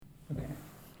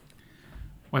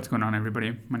What's going on,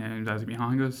 everybody? My name is Isaac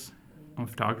Mihangos. I'm a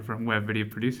photographer and web video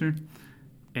producer,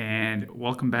 and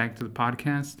welcome back to the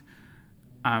podcast.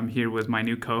 I'm here with my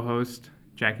new co-host,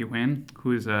 Jackie Nguyen,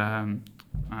 who is, I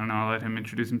don't know, I'll let him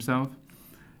introduce himself.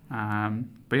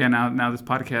 But yeah, now this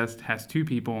podcast has two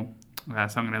people, so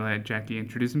I'm going to let Jackie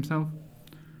introduce himself.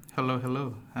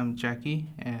 Hello. I'm Jackie,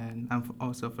 and I'm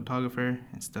also a photographer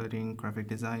and studying graphic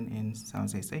design in San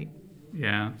Jose State.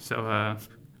 Yeah, so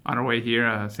on our way here,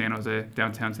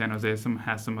 downtown San Jose,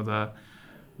 has some of the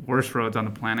worst roads on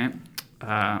the planet.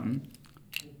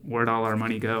 Where'd all our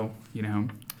money go?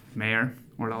 Mayor,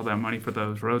 where'd all that money for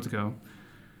those roads go?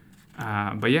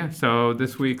 But yeah, so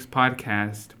this week's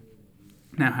podcast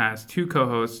now has two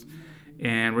co-hosts,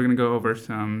 and we're gonna go over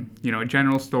some,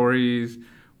 general stories.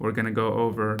 We're gonna go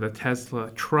over the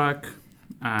Tesla truck.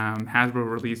 Hasbro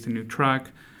released a new truck.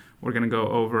 We're gonna go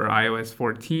over iOS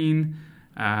 14.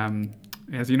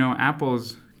 As you know,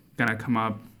 Apple's gonna come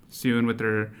up soon with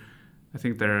their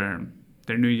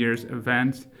New Year's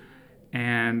event,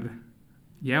 and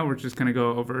yeah, we're just gonna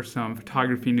go over some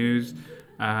photography news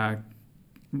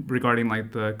regarding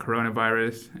like the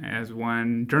coronavirus, as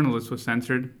one journalist was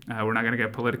censored. We're not gonna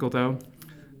get political though.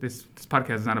 This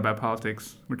podcast is not about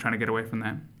politics. We're trying to get away from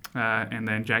that. And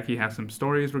then Jackie has some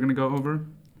stories we're gonna go over.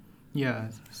 Yeah,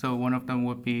 so one of them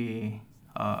would be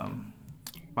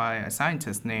by a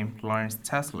scientist named Lawrence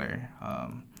Tesler,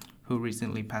 who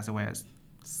recently passed away at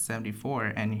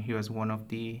 74, and he was one of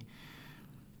the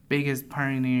biggest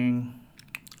pioneering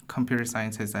computer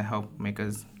scientists that helped make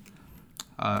us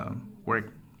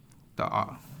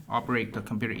operate the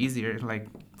computer easier, like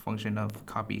function of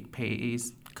copy,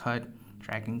 paste, cut,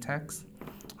 dragging text.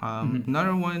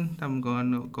 Another one that I'm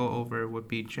going to go over would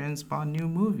be James Bond new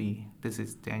movie. This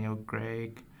is Daniel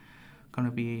Craig. Going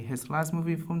to be his last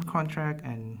movie from the contract,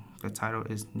 and the title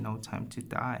is No Time to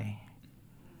Die.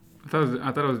 I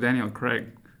thought it was Daniel Craig.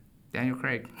 Daniel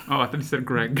Craig. Oh, I thought you said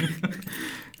Greg.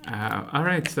 All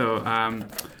right, so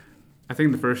I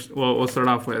think we'll start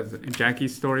off with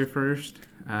Jackie's story first.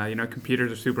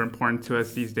 Computers are super important to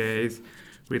us these days.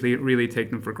 We really take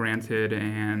them for granted,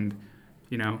 and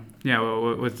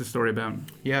what's the story about?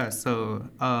 Yeah, so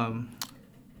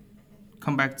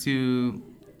come back to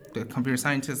the computer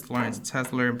scientist Lawrence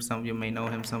Tesler. Some of you may know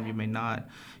him, some of you may not.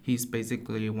 He's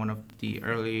basically one of the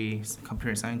early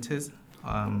computer scientists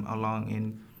along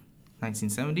in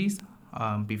 1970s,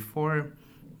 before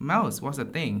mouse was a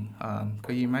thing.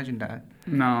 Could you imagine that?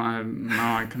 No,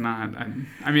 I cannot.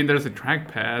 I mean, there's a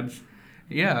trackpad.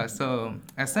 Yeah, so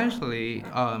essentially,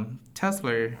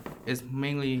 Tesla is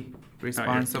mainly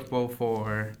responsible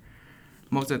for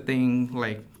most of the things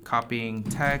like copying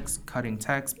text, cutting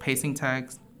text, pasting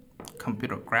text,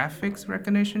 computer graphics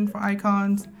recognition for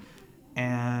icons,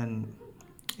 and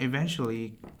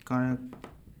eventually gonna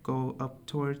go up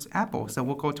towards Apple. So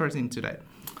we'll go towards into that.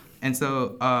 And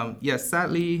so,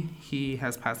 sadly, he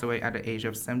has passed away at the age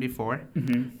of 74,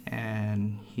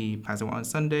 and he passed away on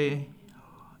Sunday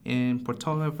in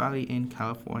Portola Valley in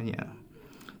California.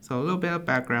 So a little bit of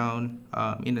background.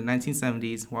 In the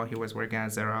 1970s, while he was working at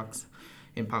Xerox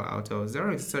in Palo Alto,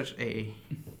 Xerox is such a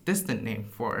distant name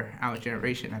for our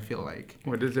generation, I feel like.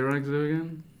 What did Xerox do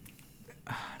again?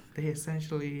 They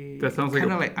essentially... That sounds like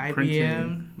kind of like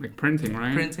IBM. Like printing,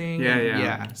 right? Printing.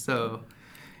 Yeah. So,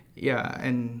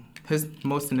 and his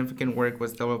most significant work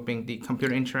was developing the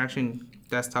computer interaction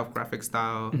desktop graphic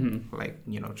style, like,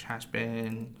 trash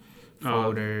bin,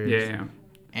 folders,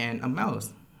 and a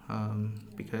mouse.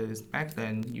 Because back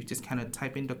then you just kind of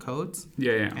type in the codes,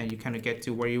 and you kind of get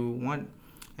to where you want.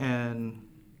 And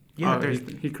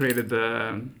he created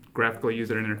the graphical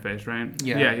user interface, right?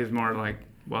 Yeah, he's more like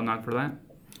well known for that.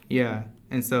 Yeah,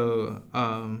 and so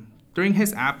during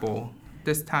his Apple,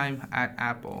 this time at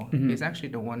Apple, he's actually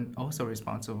the one also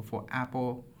responsible for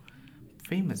Apple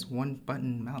famous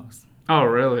one-button mouse. Oh,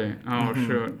 really? Oh,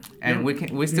 shoot. And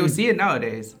we still see it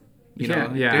nowadays. Yeah.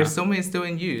 There's so many still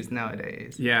in use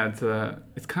nowadays. Yeah,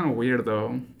 it's kind of weird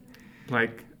though.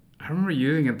 Like, I remember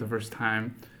using it the first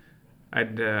time. I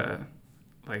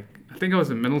think I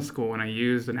was in middle school when I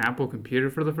used an Apple computer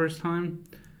for the first time,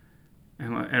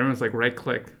 and everyone's like right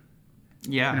click.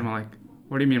 Yeah. And I'm like,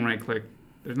 what do you mean right click?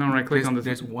 There's no right click on this.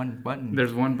 There's one button.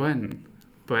 There's one button,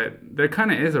 but there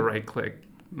kind of is a right click.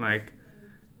 Like,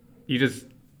 it's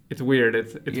weird.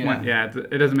 It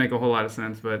doesn't make a whole lot of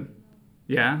sense, but.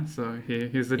 Yeah, so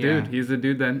he's the dude. He's the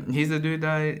dude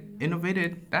that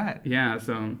innovated that. Yeah,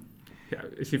 so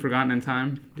is he forgotten in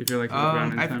time? Do you feel like he's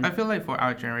forgotten in time? I feel like for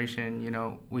our generation,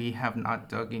 we have not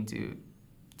dug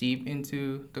deep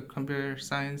into the computer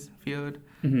science field,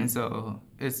 and so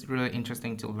it's really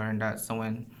interesting to learn that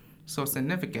someone so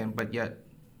significant but yet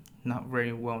not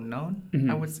very well known,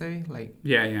 I would say. Like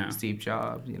Yeah. Steve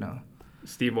Jobs, you know.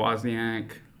 Steve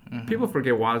Wozniak. People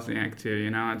forget Wozniak too. You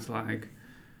know, it's like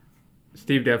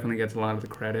Steve definitely gets a lot of the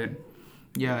credit.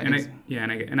 Yeah.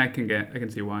 And I can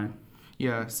see why.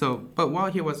 Yeah. So, but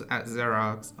while he was at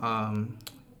Xerox,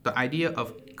 the idea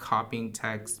of copying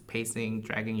text, pasting,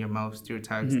 dragging your mouse through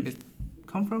text, it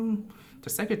come from the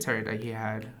secretary that he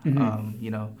had.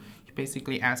 You know, he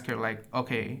basically asked her like,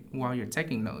 okay, while you're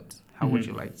taking notes, how would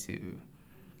you like to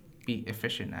be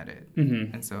efficient at it?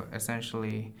 And so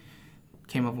essentially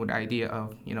came up with the idea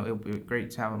of, you know, it would be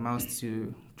great to have a mouse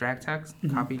to drag text,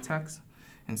 copy text.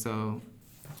 And so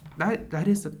that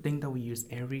is the thing that we use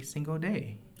every single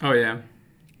day. Oh, yeah.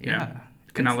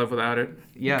 Cannot live without it.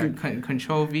 Yeah,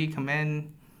 Control V,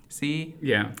 Command C.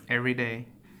 Yeah. Every day.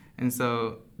 And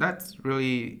so that's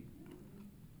really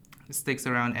sticks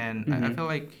around, and I feel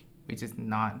like we're just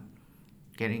not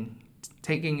paying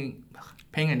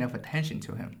enough attention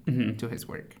to him, to his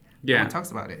work. Yeah. No one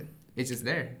talks about it. It's just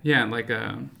there. Yeah, like,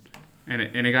 and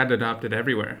it got adopted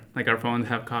everywhere. Like, our phones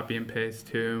have copy and paste,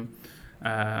 too.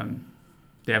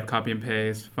 They have copy and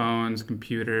paste, phones,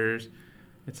 computers.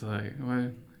 It's like,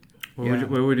 what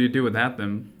would you do without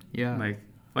them? Yeah.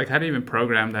 Like how do you even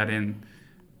program that in,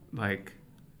 like,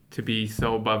 to be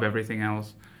so above everything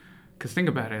else? Because think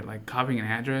about it, like copying an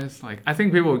address. Like, I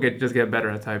think people just get better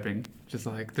at typing. Just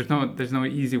like there's no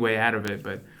easy way out of it.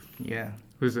 But yeah,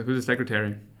 who's the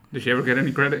secretary? Did she ever get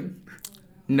any credit?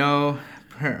 No.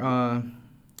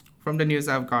 From the news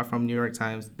I've got from New York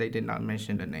Times, they did not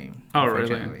mention the name. Oh,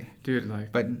 really? Dude,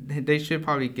 like. But they should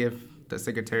probably give the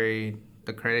secretary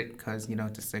the credit because, you know,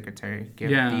 the secretary gave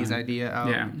these idea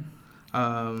out.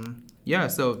 Yeah.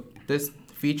 So this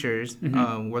features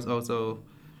was also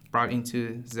brought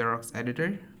into Xerox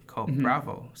editor called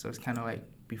Bravo. So it's kind of like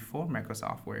before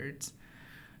Microsoft Words.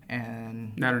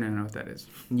 And I don't even know what that is.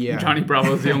 Yeah. Johnny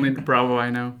Bravo is the only Bravo I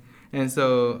know. And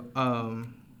so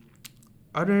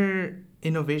other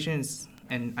innovations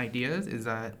and ideas is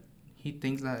that he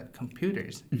thinks that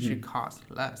computers should cost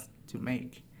less to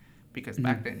make because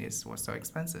back then it was so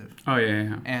expensive. Oh,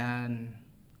 yeah. And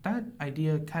that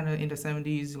idea kind of in the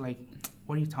 70s, like,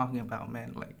 what are you talking about,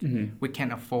 man? Like, we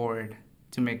can't afford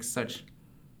to make such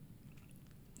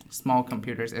small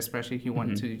computers, especially if you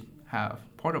want to have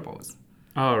portables.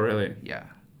 Oh, really? Yeah.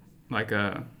 Like,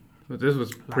 this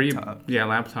was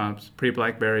laptops,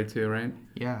 pre-BlackBerry too, right?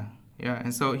 Yeah.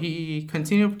 And so he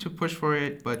continued to push for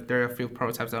it, but there are a few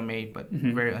prototypes that made, but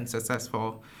very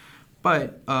unsuccessful.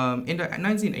 But in the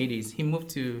 1980s, he moved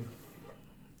to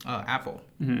Apple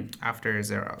after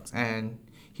Xerox, and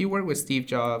he worked with Steve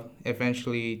Jobs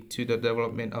eventually to the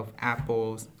development of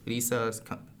Apple's Lisa's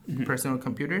personal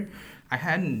computer. I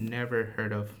had never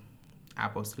heard of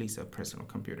Apple's Lisa personal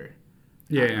computer.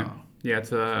 Yeah.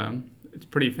 It's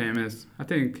pretty famous. I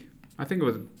think it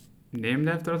was named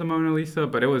after the Mona Lisa,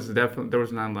 but it was definitely there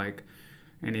was not like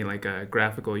any like a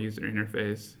graphical user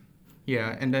interface.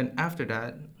 Yeah, and then after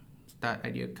that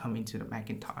idea coming to the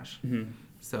Macintosh.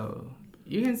 So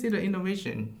you can see the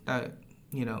innovation that,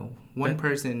 you know, one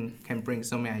person can bring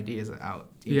so many ideas out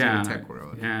into the tech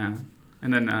world. Yeah,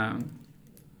 and then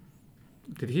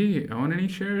did he own any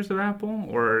shares of Apple,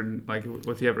 or like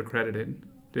was he ever credited?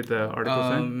 Did the article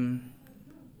say?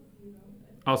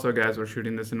 Also, guys, we're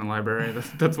shooting this in a library.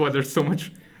 That's why there's so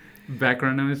much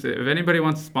background noise. If anybody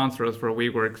wants to sponsor us for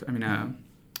WeWork,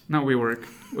 not WeWork.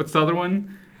 What's the other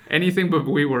one? Anything but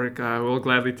WeWork, we'll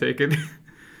gladly take it.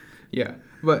 Yeah,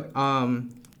 but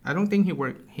I don't think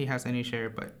he has any share,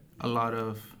 but a lot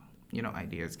of, you know,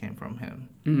 ideas came from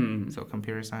him. So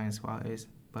computer science wise,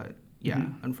 but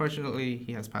unfortunately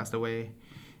he has passed away.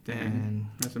 And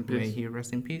may he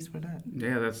rest in peace for that.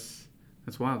 Yeah, that's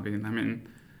wild, man. I mean,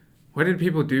 what did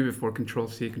people do before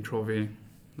Control-C, Control-V?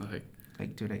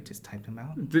 Like, do they just type them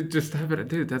out? Just type it.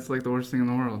 Dude, that's like the worst thing in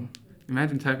the world.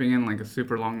 Imagine typing in like a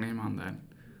super long name on that.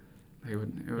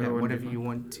 Like, what if you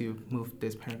want to move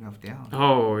this paragraph down?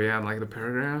 Oh, yeah, like the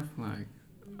paragraph? Like,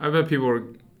 I bet people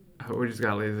we just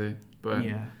got lazy. But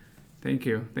thank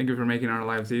you for making our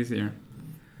lives easier.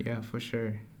 Yeah, for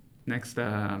sure. Next,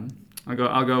 I'll go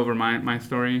over my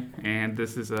story, and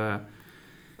this is a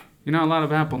lot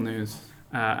of Apple news.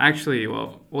 Actually,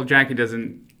 well, Jackie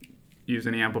doesn't use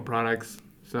any Apple products,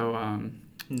 so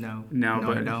no,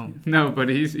 but I don't. No, but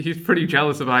he's pretty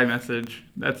jealous of iMessage.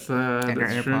 That's and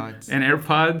that's AirPods. True. And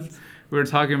AirPods. We were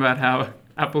talking about how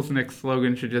Apple's next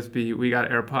slogan should just be "We got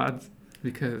AirPods,"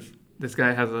 because this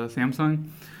guy has a Samsung.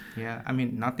 Yeah, I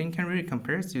mean, nothing can really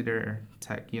compare to their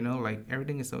tech. You know, like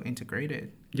everything is so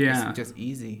integrated. Yeah, it's just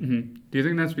easy. Do you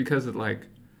think that's because of like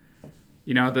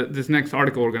this next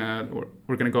article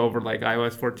we're gonna go over like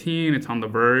iOS 14. It's on The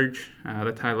Verge.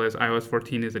 The title is iOS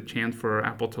 14 is a chance for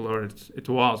Apple to lower its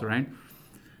walls, right?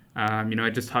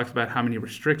 It just talks about how many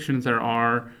restrictions there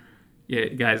are. Yeah,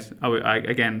 guys.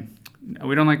 Again,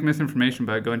 we don't like misinformation,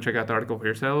 but go and check out the article for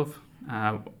yourself.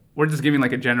 We're just giving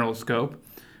like a general scope,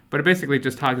 but it basically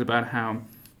just talks about how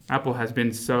Apple has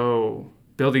been so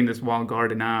building this walled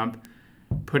garden app,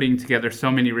 putting together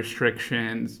so many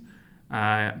restrictions.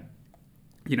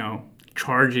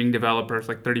 Charging developers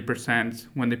like 30%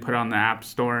 when they put it on the App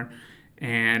Store,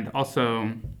 and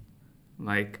also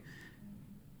like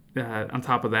on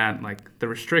top of that, like the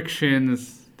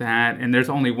restrictions and there's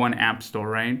only one App Store,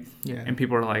 right? Yeah. And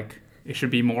people are like, it should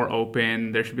be more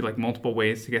open. There should be like multiple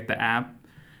ways to get the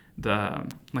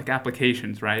like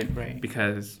applications, right? Right.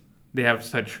 Because they have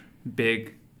such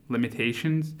big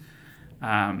limitations.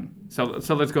 So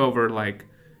let's go over like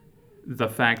the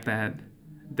fact that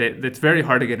it's very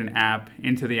hard to get an app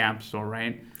into the App Store,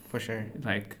 right? For sure.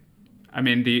 Like, I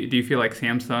mean, do you feel like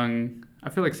Samsung? I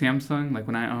feel like Samsung, like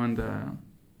when I owned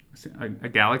a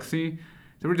Galaxy,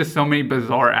 there were just so many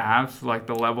bizarre apps. Like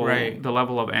the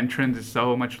level of entrance is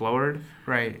so much lowered.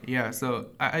 Right. Yeah. So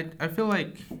I feel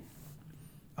like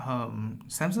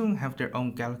Samsung have their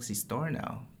own Galaxy Store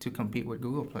now to compete with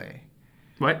Google Play.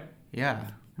 What? Yeah.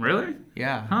 Really?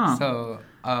 Yeah. Huh. So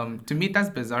to me that's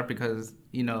bizarre because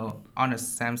on a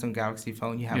Samsung Galaxy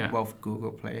phone you have both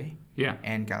Google Play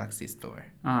and Galaxy Store.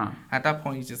 At that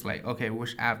point it's just like, okay,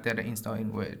 which app did I install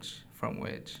from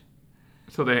which?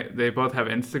 So they both have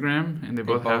Instagram and they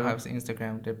both have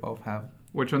Instagram. They both have.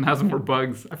 Which one has more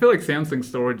bugs? I feel like Samsung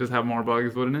Store would just have more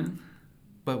bugs, wouldn't it?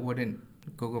 But wouldn't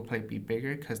Google Play be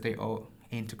bigger because they all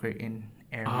integrate in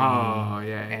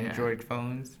every Android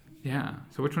phones? Yeah.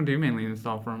 So which one do you mainly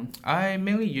install from? I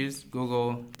mainly use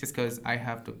Google just because I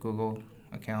have the Google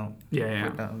account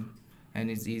with them,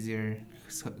 and it's easier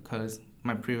because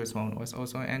my previous phone was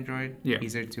also Android. Yeah.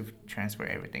 Easier to transfer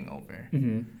everything over.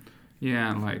 Mm-hmm.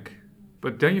 Yeah,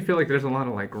 but don't you feel like there's a lot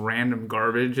of like random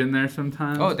garbage in there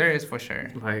sometimes? Oh, there is for sure.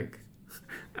 Like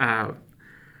back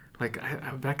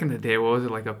in the day, what was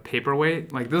it, like a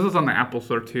paperweight? Like this was on the Apple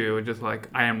Store too, just like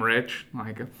I am rich.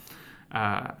 Like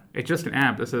it's just an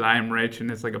app that says I am rich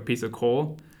and it's like a piece of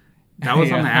coal. That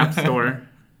was on the App Store.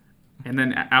 And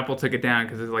then Apple took it down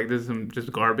because it's like this is some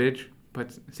just garbage. But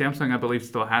Samsung, I believe,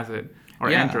 still has it, or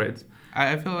Androids.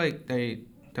 I feel like they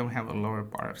don't have a lower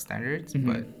bar of standards,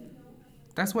 but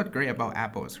that's what's great about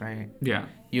Apple's, right? Yeah.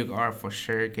 You are for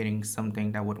sure getting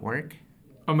something that would work.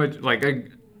 A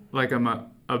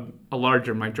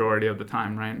larger majority of the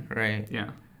time, right? Right.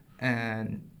 Yeah.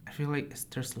 And I feel like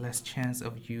there's less chance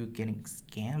of you getting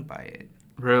scammed by it.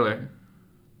 Really?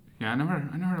 Yeah, I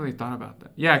never really thought about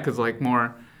that. Yeah, because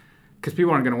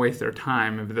people aren't going to waste their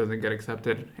time if it doesn't get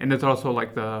accepted. And it's also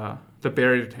like the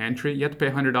barrier to entry. You have to pay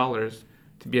 $100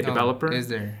 to be a developer. Is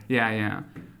there? Yeah.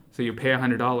 So you pay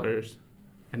 $100,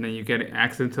 and then you get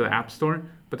access to the App Store,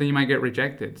 but then you might get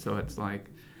rejected. So it's like,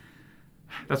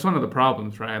 that's one of the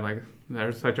problems, right? Like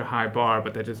there's such a high bar,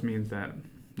 but that just means that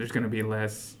there's going to be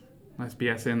less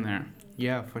BS in there.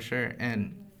 Yeah, for sure.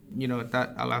 And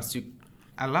that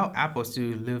allow Apple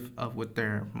to live up with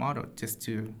their model, just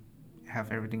to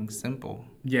have everything simple.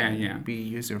 Yeah. Be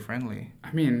user friendly.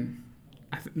 I mean,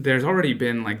 there's already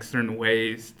been like certain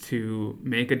ways to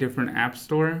make a different app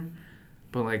store,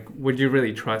 but like, would you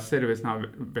really trust it if it's not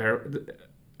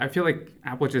I feel like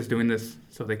Apple's just doing this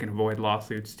so they can avoid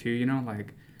lawsuits too.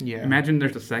 Like, imagine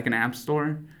there's a second app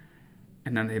store,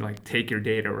 and then they like take your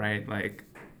data, right? Like,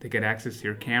 they get access to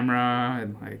your camera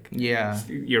and like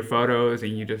your photos,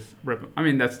 and you just rip. I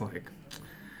mean, that's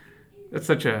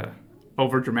such a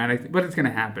over dramatic, but it's gonna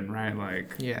happen, right?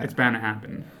 Like, it's bound to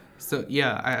happen. So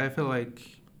I feel like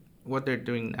what they're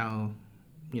doing now,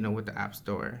 with the App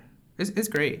Store, it's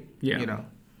great.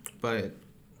 But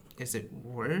is it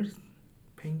worth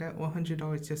paying that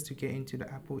 $100 just to get into the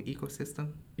Apple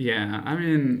ecosystem? Yeah, I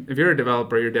mean, if you're a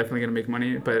developer, you're definitely gonna make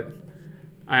money, but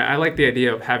I like the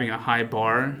idea of having a high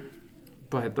bar,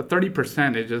 but the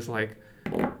 30% is just like,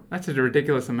 that's a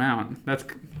ridiculous amount.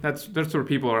 That's where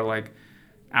people are like,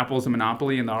 Apple's a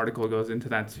monopoly, and the article goes into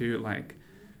that too. Like,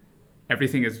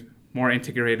 everything is more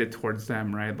integrated towards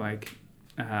them, right? Like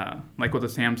with the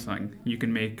Samsung, you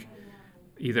can make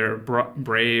either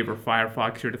Brave or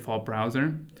Firefox your default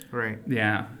browser. Right.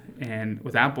 Yeah. And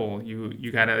with Apple,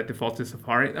 you gotta default to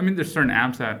Safari. I mean, there's certain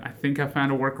apps that I think I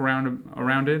found a workaround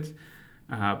around it.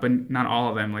 But not all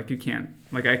of them. Like, you can't,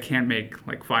 like, I can't make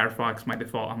like Firefox my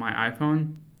default on my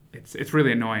iPhone. It's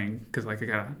really annoying because like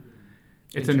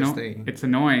it's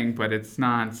annoying, but it's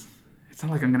not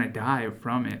like I'm gonna die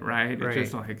from it, right? It's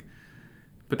just like,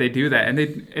 but they do that, and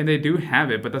they do have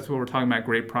it. But that's what we're talking about,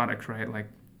 great products, right? Like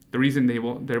the reason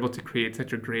they're able to create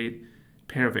such a great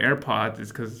pair of AirPods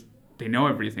is because they know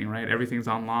everything, right? Everything's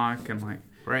on lock and like.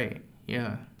 Right.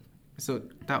 Yeah. So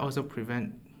that also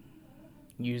prevent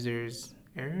users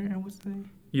error, I would say.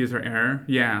 User error,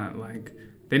 yeah. Like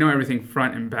they know everything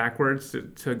front and backwards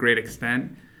to a great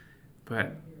extent,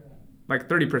 but like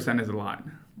 30% is a lot.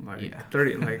 Like Yeah.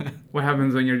 30, like what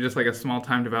happens when you're just like a small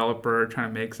time developer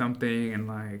trying to make something and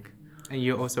like. And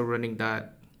you're also running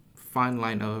that fine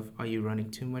line of, are you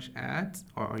running too much ads,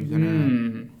 or are you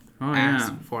gonna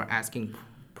ask for asking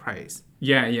price?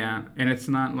 Yeah, yeah, and it's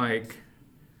not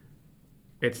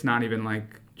even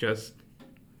like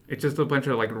it's just a bunch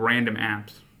of like random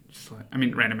apps,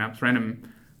 random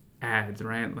ads,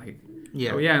 right? Like,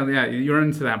 Yeah. oh yeah, you run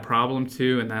into that problem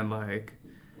too, and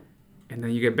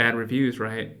then you get bad reviews,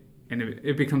 right? And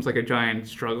it becomes like a giant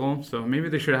struggle. So maybe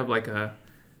they should have like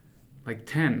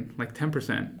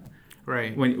 10%.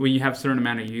 Right. When you have a certain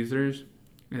amount of users,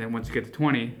 and then once you get to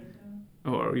 20,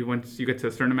 once you get to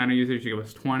a certain amount of users, you go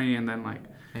to 20, and then like.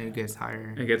 And it gets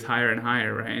higher. It gets higher and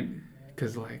higher, right?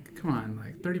 Because like, come on,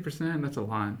 like 30%, that's a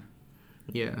lot.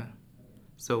 Yeah.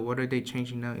 So what are they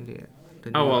changing now in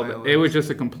the new iOS? It was just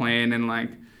a complaint, and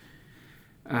like,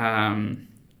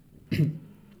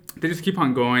 they just keep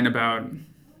on going about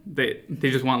they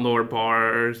just want lower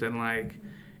bars, and like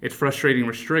it's frustrating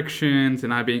restrictions and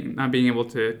not being able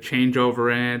to change over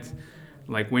it,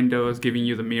 like Windows giving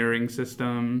you the mirroring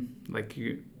system,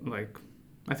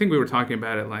 I think we were talking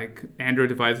about it, like Android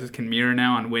devices can mirror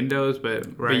now on Windows, but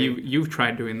you've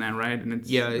tried doing that, right? And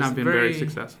it's not been very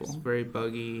successful. It's very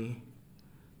buggy.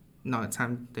 Not a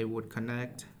time they would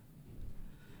connect.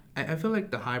 I feel like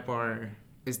the high bar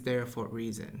is there for a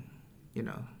reason, you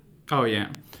know. Oh yeah,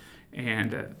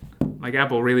 and like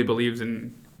Apple really believes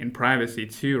in privacy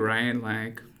too, right?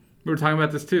 Like we were talking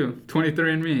about this too.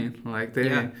 23andMe, like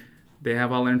they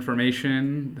have all the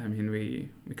information. I mean, we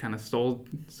kind of sold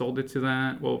it to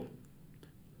that. Well,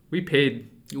 we paid.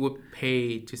 You would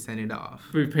pay to send it off.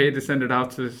 We paid to send it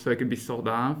off so it could be sold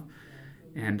off,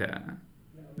 and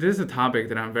this is a topic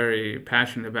that I'm very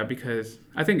passionate about because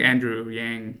I think Andrew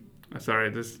Yang. Sorry,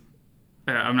 this.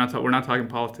 We're not talking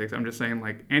politics. I'm just saying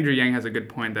like Andrew Yang has a good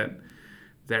point that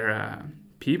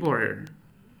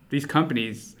these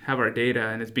companies have our data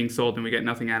and it's being sold and we get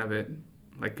nothing out of it.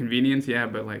 Like convenience, yeah,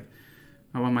 but like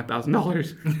I want my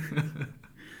 $1,000.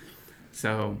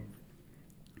 So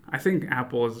I think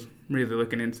Apple is really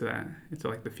looking into that. It's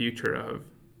like the future of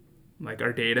like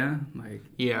our data. Like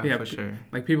yeah, for sure.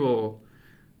 Like people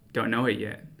don't know it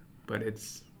yet, but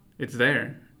it's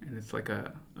there, and it's like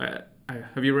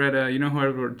have you read, you know who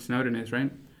Edward Snowden is, right?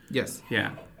 Yes.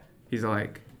 Yeah. He's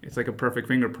like, it's like a perfect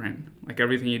fingerprint. Like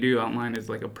everything you do online is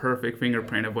like a perfect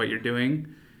fingerprint of what you're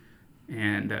doing.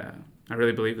 And I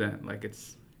really believe that. Like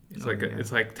it's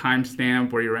like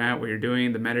timestamp where you're at, what you're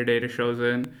doing, the metadata shows it.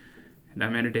 And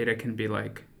that metadata can be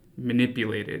like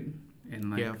manipulated. And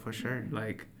like, yeah, for sure.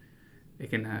 Like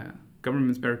it can,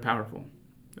 government's very powerful.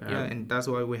 Yeah, and that's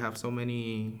why we have so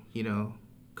many,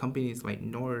 companies like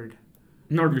NordVPN.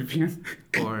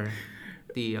 or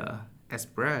the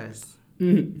Express.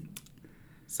 Mm-hmm.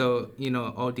 So,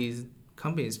 all these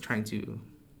companies trying to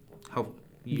help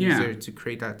user to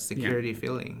create that security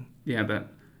feeling. Yeah, but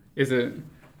is it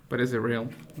real?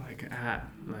 Like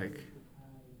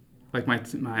my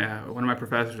one of my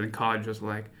professors in college was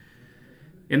like,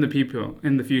 in the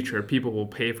future, people will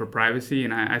pay for privacy,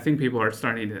 and I think people are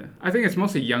starting to. I think it's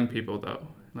mostly young people though.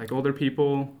 Like older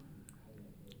people,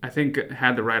 I think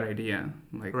had the right idea.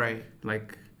 Like right.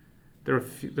 Like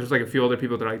there's like a few older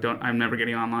people that I'm never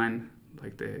getting online.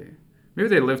 Like maybe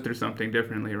they lived through something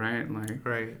differently, right? Like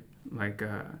right. Like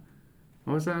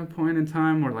what was that point in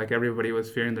time where like everybody was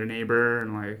fearing their neighbor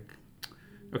and like,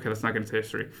 okay, let's not get into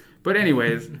history. But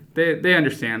anyways, they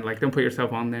understand. Like, don't put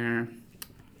yourself on there.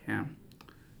 Yeah.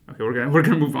 Okay, we're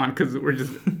gonna move on because we're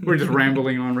just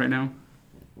rambling on right now.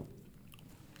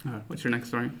 What's your next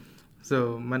story?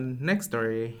 So my next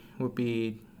story would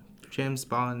be James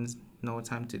Bond's No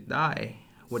Time to Die,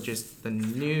 which is the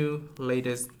new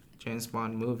latest James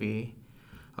Bond movie.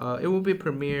 It will be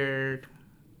premiered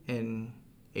in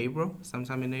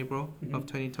sometime in April of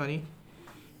 2020.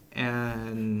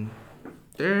 And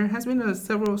there has been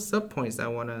several sub-points I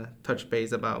want to touch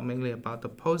base about, mainly about the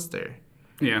poster.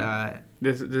 Yeah,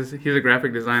 he's a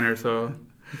graphic designer, so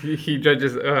he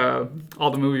judges all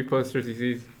the movie posters he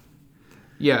sees.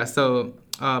 Yeah, so,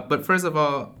 but first of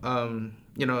all,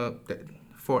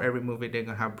 for every movie, they're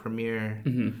going to have premiere.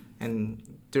 Mm-hmm. And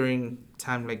during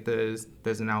time like this,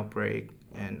 there's an outbreak,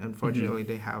 and unfortunately,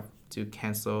 they have to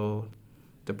cancel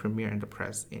the premiere and the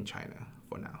press in China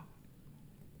for now.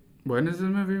 When is this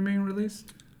movie being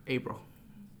released? April.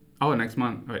 Oh, next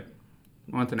month. Wait,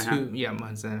 month and a half. Yeah,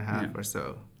 months and a half or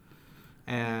so.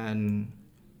 And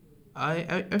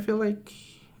I feel like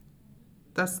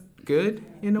that's good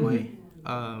in a way.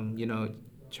 You know,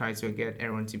 try to get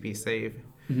everyone to be safe.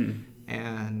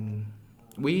 And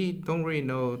we don't really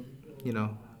know, you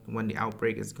know, when the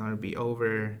outbreak is going to be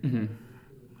over,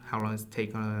 how long it's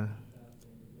taking to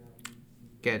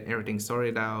get everything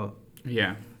sorted out.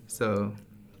 Yeah. So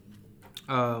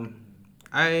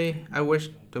I wish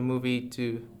the movie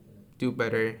to do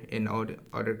better in all the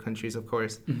other countries, of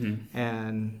course.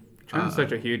 And China's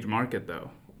such a huge market, though.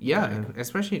 Yeah,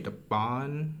 especially the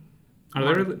Bond.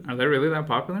 Are they really that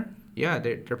popular? Yeah,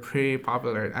 they're pretty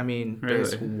popular. I mean, Really?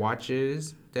 there's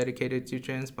watches dedicated to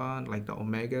James Bond, like the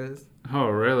Omegas. Oh,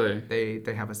 really?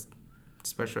 They have a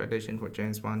special edition for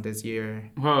James Bond this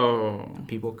year. Whoa.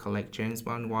 People collect James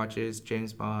Bond watches,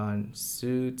 James Bond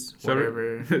suits, So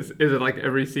whatever. Is it like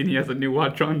every scene he has a new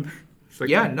watch on? Like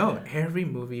Yeah, no, every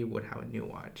movie would have a new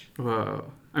watch.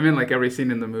 Whoa. I mean, like every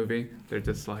scene in the movie, they're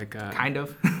just like... Kind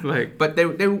of. Like... But they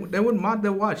would mod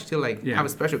the watch to like Yeah. have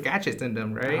special gadgets in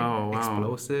them, right? Oh, wow.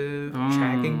 Explosive,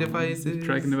 tracking devices.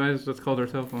 Tracking devices, let's call their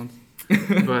cell phones.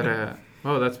 But,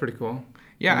 oh, that's pretty cool.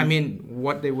 Yeah, I mean,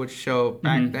 what they would show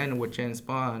back then with James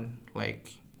Bond,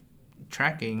 like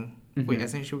tracking, we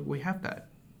have that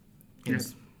in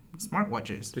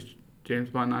smartwatches. Does James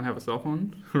Bond not have a cell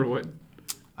phone? Or what?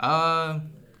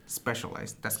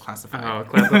 Specialized. That's classified. Oh,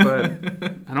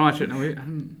 classified. I don't watch it. No,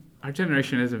 our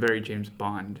generation isn't very James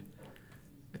Bond.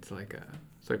 It's like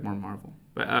more Marvel.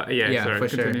 But yeah, sorry, for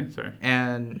continue. sure. Sorry.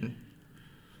 And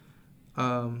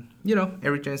you know,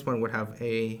 every James Bond would have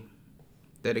a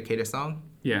dedicated song.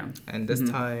 Yeah. And this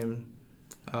time,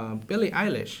 Billie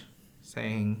Eilish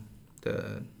sang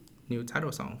the new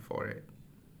title song for it,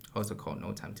 also called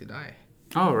 "No Time to Die."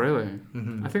 Oh, really?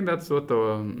 I think that's what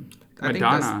the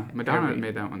Madonna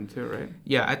made that one too, right?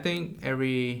 Yeah, I think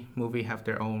every movie have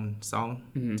their own song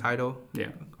title.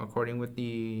 Yeah. According with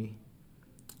the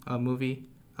movie.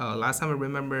 Last time I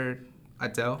remember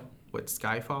Adele with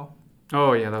Skyfall.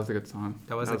 Oh yeah, that was a good song.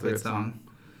 That was a good song.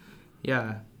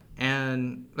 Yeah,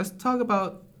 and let's talk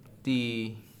about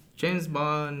the James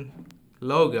Bond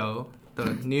logo,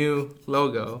 the new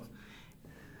logo,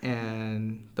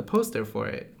 and the poster for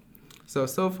it. So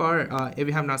far, if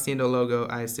you have not seen the logo,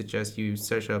 I suggest you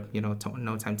search up, you know,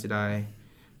 No Time to Die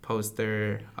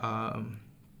poster.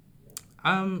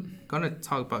 I'm gonna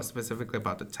talk specifically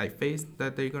about the typeface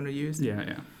that they're gonna use.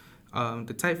 Yeah.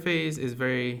 The typeface is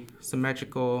very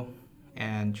symmetrical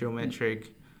and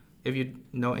geometric. If you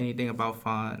know anything about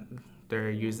font, they're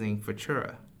using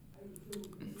Futura.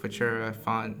 Futura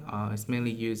font is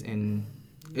mainly used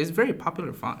it's a very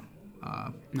popular font,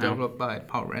 developed by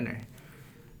Paul Renner.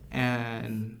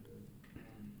 And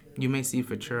you may see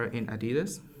Futura in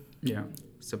Adidas. Yeah.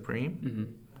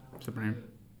 Supreme. Supreme.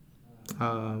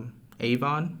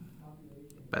 Avon.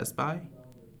 Best Buy.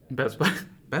 Best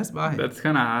Buy. That's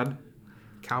kind of odd.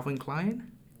 Calvin Klein.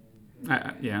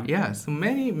 Yeah. Yeah, so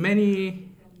many...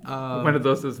 one of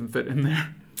those doesn't fit in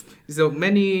there. So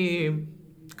many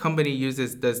company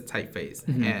uses this typeface,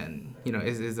 and you know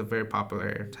it is a very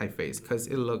popular typeface because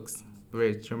it looks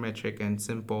very geometric and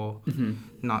simple,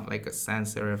 not like a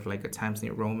sans serif like a Times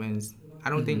New Romans. I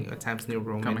don't think a Times New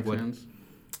Roman Comic would. Sans.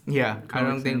 Yeah, I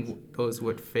don't Sans. think those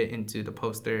would fit into the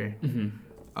poster.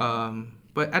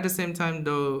 But at the same time,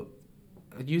 though,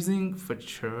 using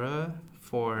Futura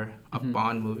for a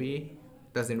Bond movie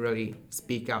doesn't really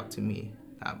speak out to me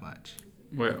that much.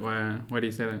 Why do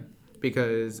you say that?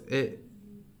 Because it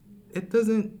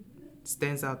doesn't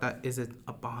stands out that is it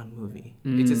a Bond movie.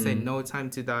 It just say No Time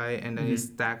to Die and then it's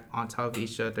stacked on top of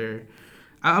each other.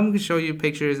 I'm gonna show you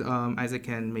pictures. Isaac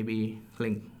can maybe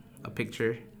link a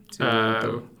picture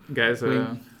to guys.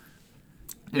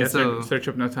 Search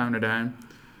up No Time to Die.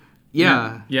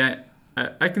 Yeah. Yeah.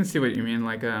 I can see what you mean.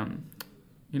 Like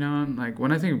you know, like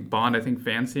when I think Bond, I think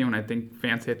fancy. When I think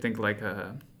fancy, I think like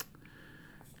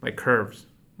curves.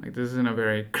 Like this isn't a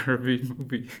very curvy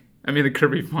movie. I mean the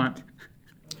curvy font.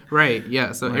 Right,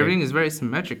 yeah. So everything is very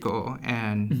symmetrical,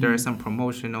 and there are some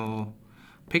promotional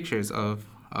pictures of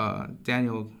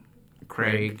Daniel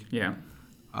Craig. Yeah.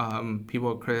 People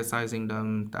are criticizing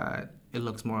them that it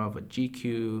looks more of a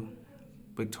GQ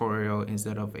pictorial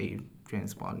instead of a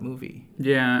James Bond movie.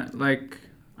 Yeah, like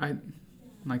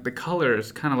the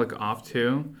colors kind of look off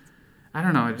too. I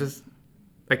don't know. It just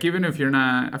like even if you're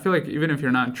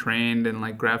not trained in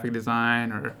like graphic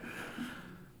design or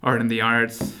art in the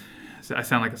arts. I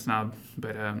sound like a snob,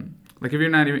 but like if you're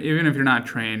not even if you're not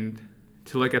trained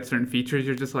to look at certain features,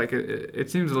 you're just like it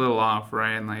seems a little off,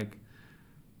 right? And like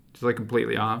just like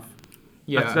completely off.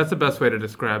 Yeah. That's the best way to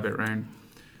describe it, right?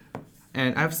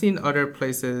 And I've seen other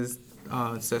places,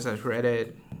 such as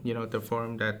Reddit, the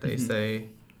forum that they Mhm. say,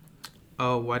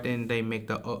 oh, why didn't they make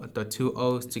the two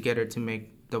O's together to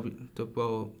make double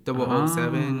O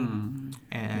seven?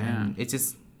 And Yeah. it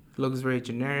just looks very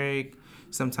generic.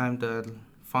 Sometimes the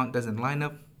font doesn't line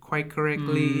up quite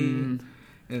correctly.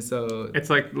 And so It's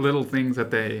like little things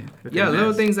that they little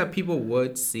miss. things that people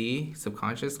would see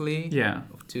subconsciously Yeah.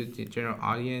 to the general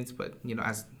audience, but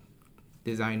as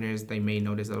designers, they may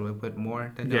notice a little bit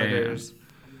more than the Yeah. others.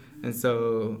 And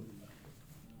so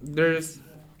there's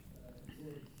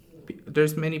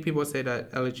many people say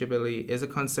that eligibility is a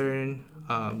concern,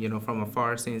 from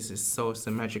afar, since it's so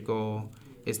symmetrical.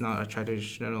 It's not a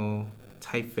traditional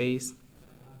typeface.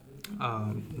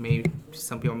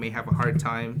 Some people may have a hard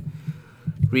time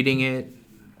reading it.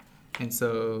 And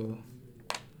so,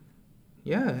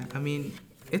 yeah, I mean,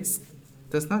 it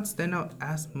does not stand out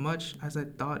as much as I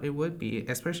thought it would be,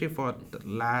 especially for the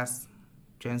last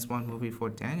James Bond movie for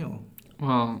Daniel.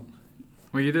 Well,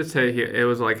 you did say it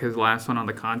was like his last one on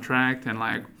the contract, and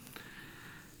like,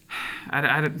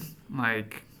 I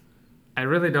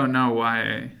really don't know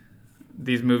why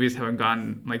these movies haven't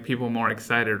gotten like people more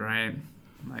excited, right?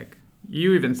 Like,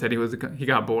 you even said he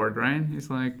got bored, right? He's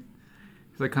like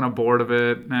kind of bored of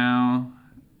it now.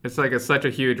 It's like it's such a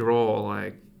huge role,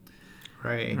 like,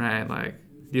 right? Like,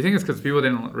 do you think it's because people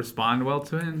didn't respond well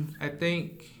to it? I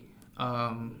think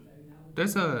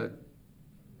there's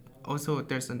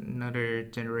another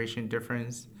generation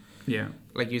difference. Yeah.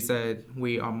 Like you said,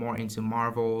 we are more into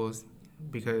Marvels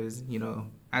because,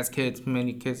 as kids,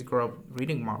 many kids grow up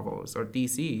reading Marvels or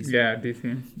DCs. Yeah, DC.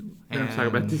 We don't talk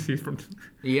about DC from...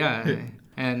 Yeah,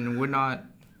 and we're not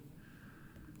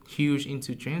huge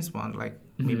into James Bond like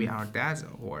maybe our dads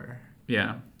were.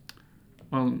 Yeah.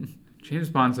 Well, James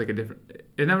Bond's like a different...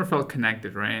 It never felt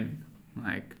connected, right?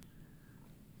 Like,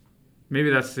 maybe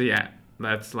that's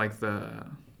like the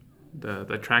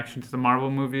attraction to the Marvel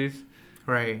movies.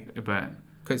 Right. But...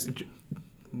 Because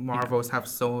Marvels have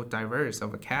so diverse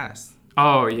of a cast.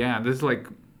 Oh, yeah. This is like...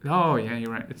 Oh, yeah,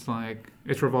 you're right. It's like...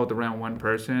 It's revolved around one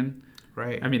person.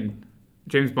 Right. I mean,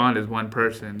 James Bond is one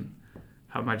person.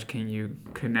 How much can you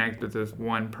connect with this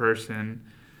one person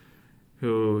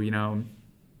who,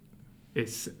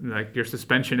 it's like your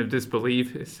suspension of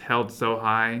disbelief is held so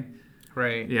high.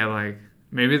 Right. Yeah, like,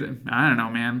 maybe... I don't know,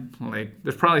 man. Like,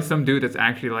 there's probably some dude that's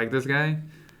actually like this guy,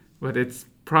 but it's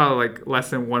probably like less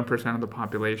than 1% of the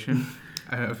population.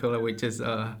 I feel like we just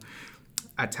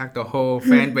attacked the whole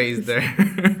fan base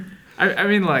there. I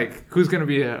mean, like, who's going to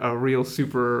be a real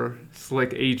super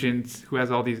slick agent who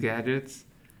has all these gadgets?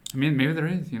 I mean, maybe there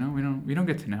is, we don't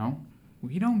get to know.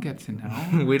 We don't get to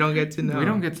know. We don't get to know. We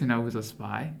don't get to know who's a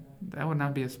spy. That would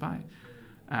not be a spy.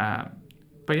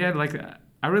 But yeah, like,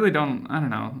 I really don't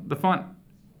know. The font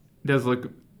does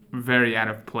look very out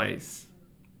of place.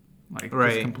 Like,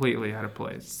 right. Just completely out of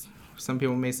place. Some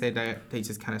people may say that they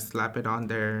just kind of slap it on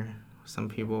there. Some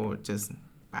people just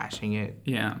bashing it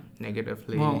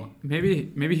negatively. Well,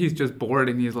 maybe he's just bored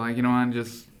and he's like,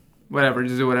 just whatever,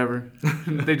 just do whatever.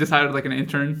 They just hired like an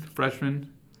intern,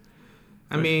 freshman.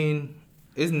 I mean,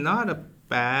 it's not a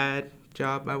bad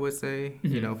job, I would say,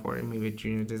 for maybe a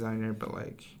junior designer, but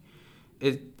like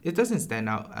it doesn't stand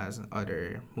out as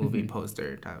other movie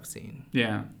poster that I've seen.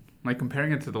 Yeah. Like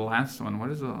comparing it to the last one, what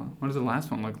does the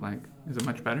last one look like? Is it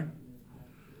much better?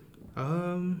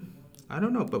 I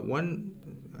don't know, but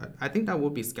I think that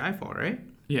would be Skyfall, right?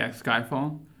 Yeah,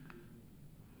 Skyfall.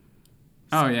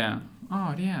 Oh yeah.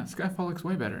 Oh yeah, Skyfall looks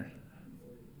way better.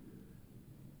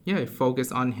 Yeah,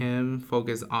 focus on him,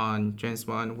 focus on James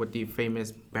Bond with the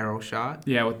famous barrel shot.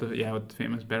 Yeah, with the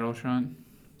famous barrel shot.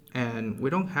 And we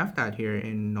don't have that here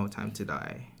in No Time to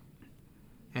Die.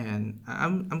 And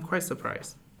I'm quite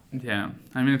surprised. Yeah.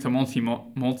 I mean, it's a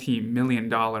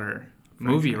multi-million-dollar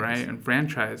movie, right? And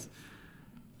franchise.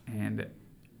 And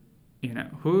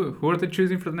who are they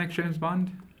choosing for the next James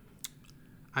Bond?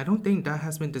 I don't think that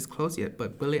has been disclosed yet,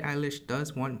 but Billie Eilish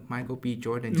does want Michael B.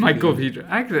 Jordan to Michael B.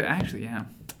 Jordan. Actually, yeah.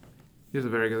 He's a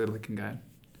very good-looking guy.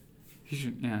 He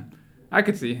should, yeah. I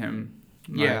could see him.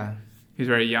 Yeah. He's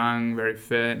very young, very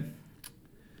fit.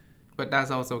 But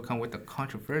that's also come with the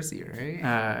controversy, right?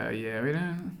 Yeah, we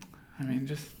don't... I mean,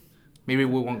 just... Maybe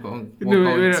we won't go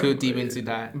too deep into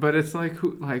that. But it's like,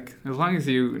 as long as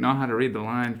you know how to read the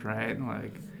lines, right?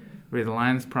 Like, read the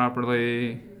lines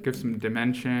properly, give some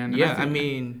dimension. Yeah, I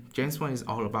mean, James Bond is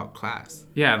all about class.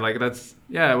 Yeah, like that's...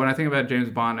 Yeah, when I think about James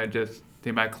Bond, I just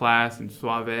think about class and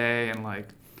suave and, like,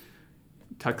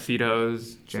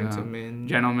 tuxedos. Gentlemen.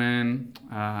 Gentlemen.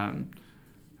 I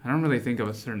don't really think of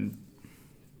a certain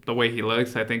the way he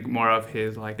looks. I think more of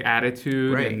his like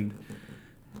attitude Right.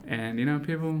 and you know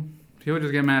people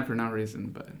just get mad for no reason.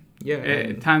 But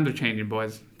Yeah. times are changing,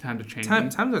 boys. Times are changing.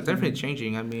 Times are definitely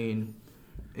changing. I mean,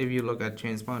 if you look at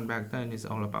James Bond back then, it's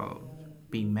all about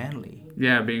being manly.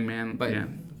 Yeah, being man. But yeah.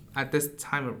 at this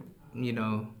time, you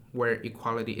know, where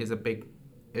equality is a big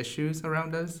issue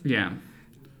around us, Yeah.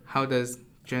 how does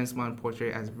James Bond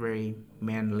portray as very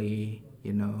manly,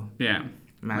 you know, Yeah.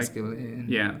 masculine?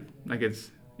 Yeah. Like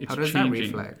it's How does changing. that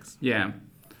reflect? Yeah.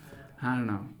 I don't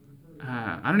know.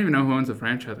 I don't even know who owns the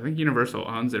franchise. I think Universal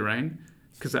owns it, right?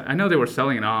 Because I know they were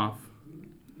selling it off.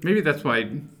 Maybe that's why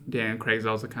Dan Craig's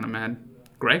also kind of mad.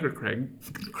 Greg or Craig?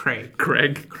 Craig.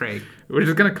 Craig. We're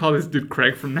just gonna call this dude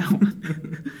Craig from now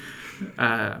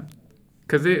on.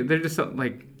 Because they're just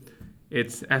like,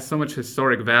 it's has so much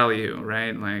historic value,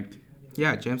 right? Like,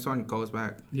 Yeah, James Bond goes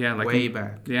back. yeah, like way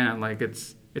back. Yeah, like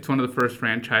it's one of the first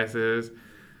franchises.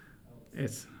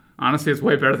 It's honestly it's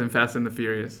way better than Fast and the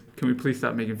Furious. Can we please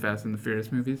stop making Fast and the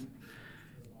Furious movies?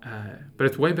 But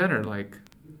it's way better. Like,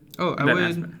 Oh, that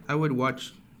aspect. I would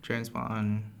watch James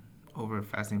Bond over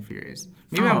Fast and Furious.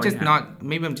 Maybe Oh, I'm just yeah. not.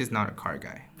 Maybe I'm just not a car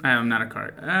guy. I am not a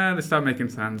car. They stopped making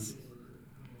sense.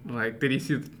 Like, did you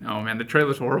see? Oh man, the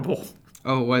trailer's horrible.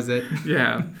 Oh, was it?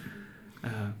 Yeah.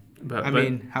 I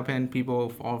mean, how can people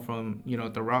fall from, you know,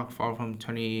 The Rock fall from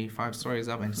 25 stories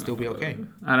up and still be okay?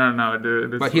 I don't know,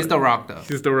 dude. But he's The Rock, though.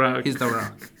 He's the Rock. He's The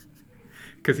Rock.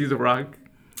 Because he's a rock.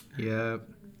 Yep.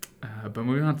 But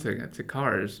moving on to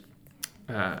cars,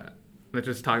 let's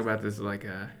just talk about this like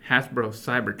a Hasbro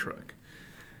Cybertruck.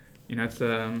 You know, it's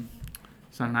Son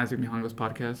and Isaac Mihango's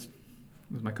podcast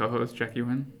with my co-host Jackie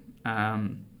Wynn.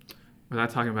 Without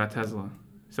talking about Tesla.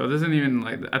 So this isn't even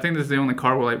like, I think this is the only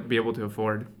car we'll like, be able to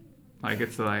afford. Like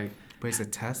it's like But it's a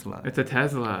Tesla. it's a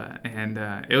Tesla, and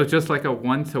it was just like a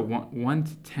 1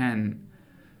 to 10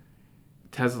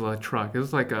 Tesla truck. It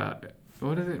was like a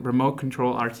what is it? Remote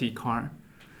control RC car.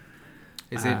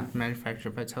 Is it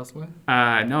manufactured by Tesla?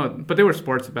 No, but they were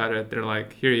sports about it. They're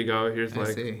like, here you go. Here's I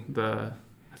like see. I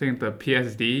think the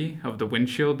PSD of the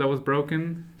windshield that was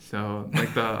broken. So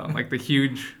like the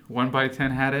huge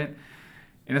 1x10 had it,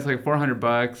 and it's like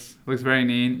 $400. Looks very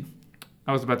neat.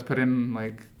 I was about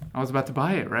to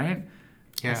buy it, right?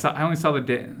 Yeah. I only saw the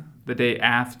day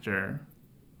after,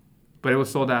 but it was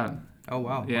sold out Oh,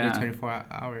 wow. Yeah. Only 24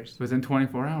 hours. within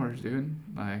 24 hours, dude.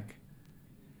 Like,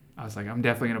 I was like, I'm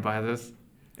definitely gonna buy this.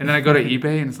 And then I go to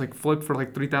eBay and it's like flipped for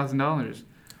like $3,000.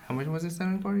 How much was it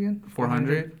selling for again?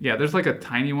 400. Yeah, there's like a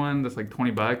tiny one that's like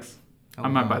 $20. Oh, I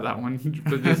might wow. buy that one,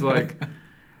 but just like,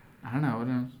 I don't know. What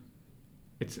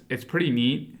else? It's pretty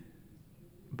neat,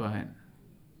 but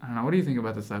I don't know. What do you think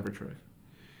about the Cybertruck?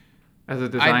 As a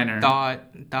designer, I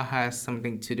thought that has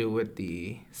something to do with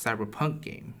the Cyberpunk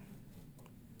game.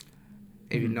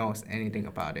 If you know anything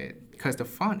about it. Because the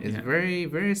font is Yeah. very,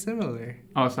 very similar.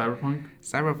 oh, Cyberpunk.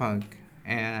 Cyberpunk.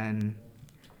 And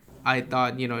I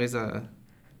thought, you know, it's a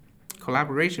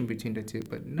collaboration between the two,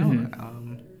 but no.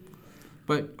 Mhm.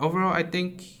 But overall, I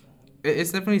think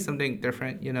it's definitely something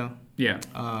different, you know. Yeah.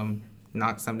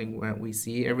 Not something that we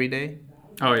see every day.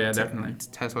 Oh yeah, definitely.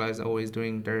 Tesla is always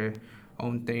doing their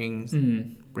own things,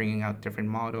 Mhm. bringing out different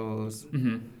models.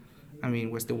 Mhm. I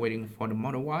mean, we're still waiting for the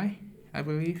Model Y, I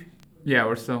believe. Yeah,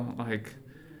 we're still like.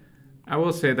 I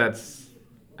will say that's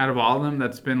out of all of them,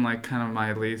 that's been like kind of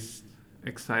my least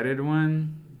excited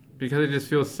one, because it just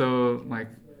feels so like.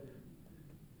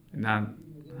 Not,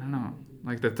 I don't know.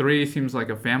 Like the 3 seems like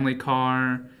a family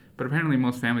car, but apparently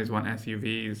most families want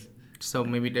SUVs. So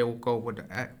maybe they will go with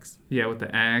the X. Yeah, with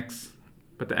the X,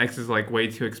 but the X is like way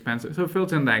too expensive, so it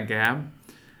fills in that gap.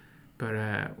 But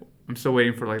I'm still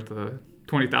waiting for like the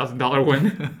 $20,000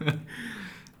 one.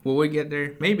 Will we get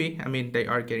there? Maybe. I mean, they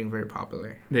are getting very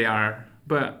popular. They are,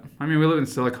 but I mean, we live in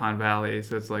Silicon Valley,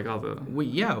 so it's like all the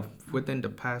Within the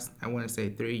past, I want to say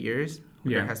 3 years,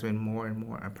 Yeah. there has been more and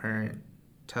more apparent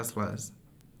Teslas.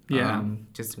 Yeah.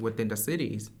 Just within the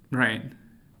cities. right,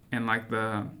 and like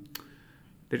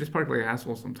they just park like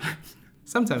assholes sometimes.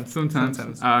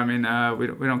 Sometimes. I mean,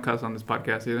 we don't cuss on this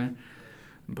podcast either,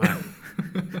 but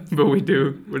but we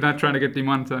do. We're not trying to get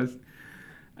demonetized.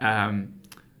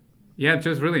 Yeah, it's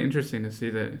just really interesting to see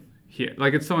that here.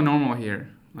 Like it's so normal here.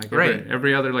 Like Right.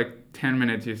 every other like 10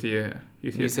 minutes you see a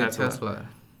You Tesla. said Tesla.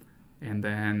 And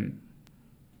then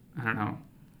I don't know.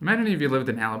 Imagine if you lived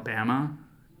in Alabama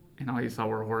and all you saw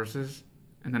were horses,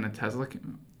 and then a Tesla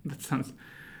came. That sounds.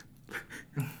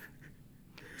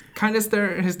 Kind of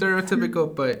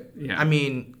stereotypical, but Yeah. I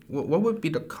mean, what would be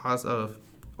the cost of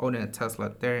owning a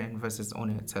Tesla there and versus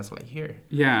owning a Tesla here?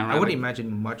 Yeah, right. I would like-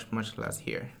 imagine much less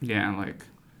here. Yeah, like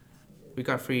We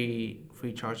got free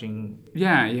charging.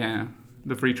 yeah.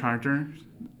 the free charger,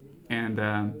 and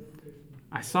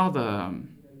I saw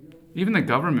even the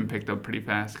government picked up pretty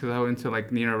fast because I went to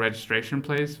like near a registration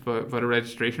place, voter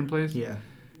registration place, Yeah.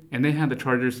 and they had the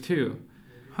chargers too.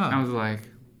 Huh. I was like,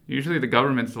 usually the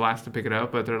government's the last to pick it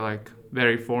up, but they're like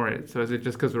very for it. So is it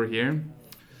just because we're here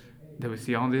that we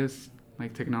see all this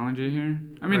like technology here?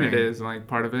 I mean, Right. it is like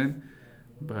part of it,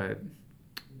 but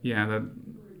yeah,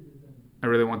 I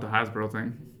really want the Hasbro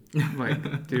thing.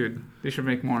 Like, dude, they should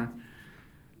make more.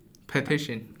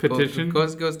 Petition. Petition? Go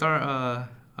start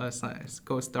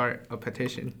go start a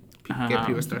petition. Get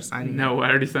people to start signing. No, I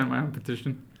already signed my own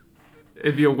petition.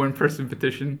 It'd be a one-person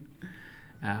petition.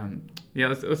 Yeah,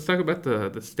 let's talk about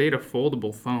the state of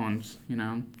foldable phones. You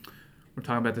know, we're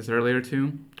talking about this earlier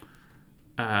too.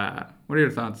 What are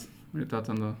your thoughts? What are your thoughts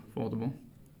on the foldable?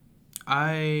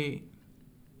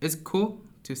 It's cool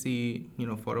to see,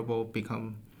 foldable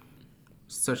become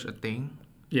such a thing.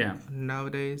 Yeah.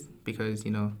 Nowadays, because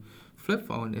flip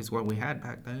phone is what we had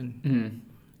back then,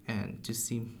 and to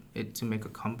see it to make a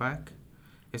comeback,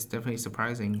 it's definitely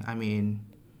surprising. I mean,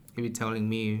 if you're telling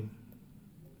me,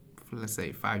 let's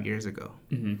say 5 years ago,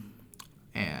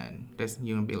 and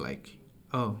you're gonna be like,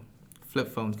 oh, flip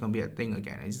phone's gonna be a thing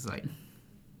again. It's just like,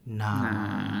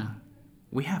 nah.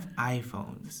 We have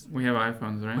iPhones. We have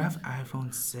iPhones, right? We have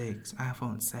iPhone 6,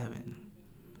 iPhone 7.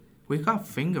 We got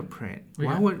fingerprint.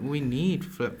 Why would we need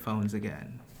flip phones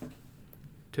again?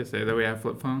 To say that we have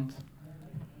flip phones?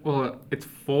 Well, it's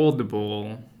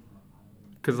foldable.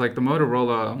 Because, like, the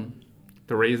Motorola,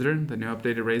 the Razr, the new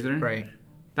updated Razr. Right.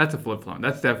 That's a flip phone.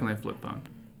 That's definitely a flip phone.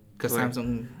 Because So, like,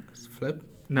 Samsung flip?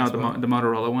 No, as the well? the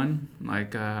Motorola one.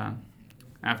 Like,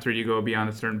 after you go beyond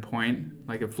a certain point,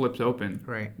 like, it flips open.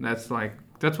 Right. That's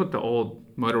what the old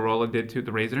Motorola did to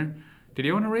the Razr. Did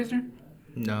you own a Razr?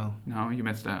 No. No, you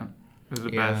missed out. It was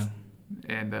the Yeah. best.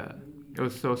 And it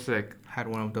was so sick. Had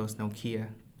one of those Nokia.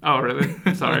 Oh, really?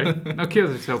 Sorry.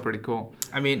 Nokias are still pretty cool.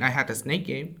 I mean, I had the Snake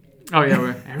game. Oh,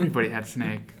 yeah. Everybody had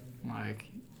Snake. Like,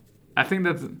 I think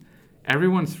that's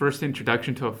everyone's first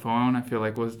introduction to a phone, I feel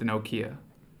like, was the Nokia.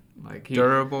 Like,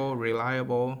 Durable,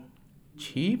 reliable,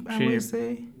 cheap, I Cheap. would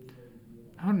say.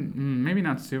 Maybe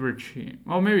not super cheap.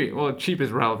 Well, cheap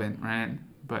is relevant, right?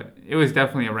 But it was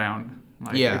definitely around.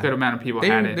 Like, Yeah. a good amount of people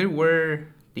had it. They were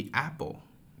the Apple.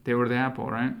 They were the Apple,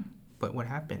 right? But what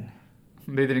happened?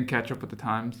 They didn't catch up with the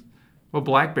times. Well,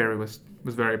 BlackBerry was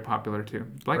very popular too.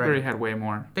 BlackBerry Right. had way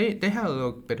more. They had a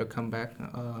little bit of comeback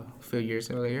a few years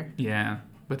earlier. Yeah,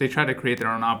 but they tried to create their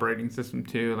own operating system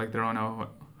too, like their own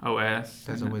OS.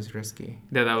 That's and always risky.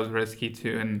 Yeah, that was risky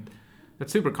too, and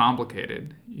that's super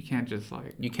complicated. You can't just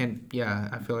like. You can, yeah,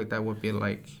 I feel like that would be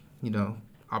like,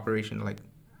 operation like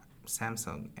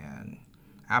Samsung and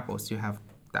Apple to have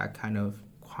that kind of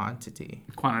quantity.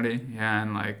 Quantity, yeah,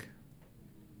 and like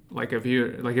if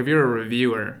you're a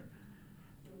reviewer,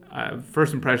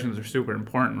 first impressions are super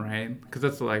important, right? Because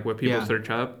that's like what people Yeah. search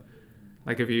up.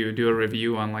 Like if you do a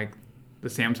review on like the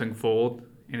Samsung Fold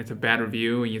and it's a bad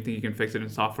review and you think you can fix it in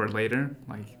software later,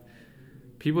 like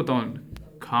people don't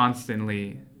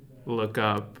constantly look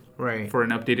up Right. for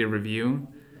an updated review.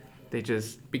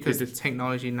 Because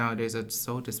technology nowadays is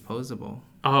so disposable.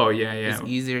 Oh yeah. It's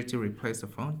easier to replace the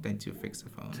phone than to fix the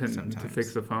phone sometimes. to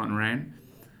fix the phone, right?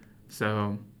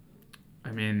 So,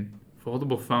 I mean,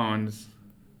 foldable phones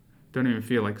don't even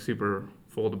feel like super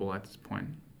foldable at this point,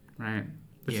 right?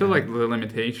 There's still Yeah. like the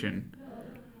limitation,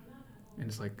 and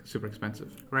it's like super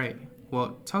expensive. Right.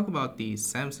 Well, talk about the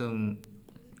Samsung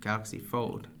Galaxy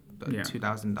Fold, the Yeah.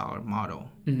 $2,000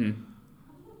 model.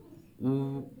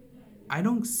 Mm-hmm. I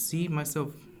don't see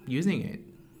myself using it.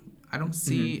 I don't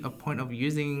see a point of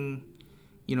using,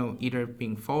 either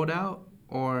being fold out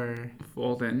or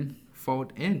Fold in.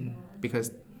 fold in,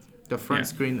 because the front Yeah.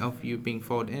 screen of you being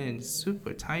fold in is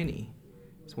super tiny.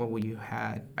 It's what you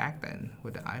had back then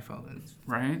with the iPhones.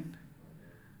 Right?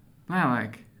 Yeah,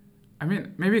 like, I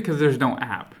mean, maybe because there's no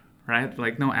app, right?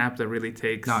 Like, no app that really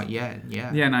takes... Not yet,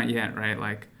 yeah. Yeah, not yet, right?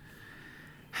 Like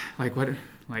what?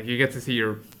 Like, you get to see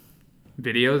your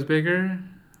videos bigger,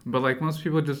 but, like, most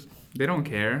people just, they don't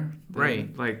care.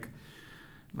 Right. Like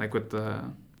with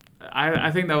the... I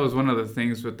think that was one of the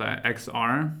things with the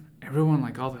XR. Everyone,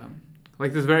 like, all the...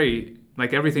 Like, this very...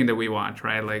 Like, everything that we watch,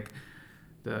 right? Like,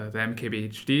 the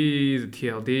MKBHDs, the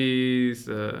TLDs,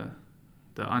 the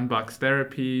unbox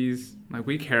therapies. Like,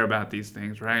 we care about these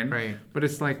things, right? Right. But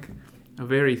it's like a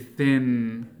very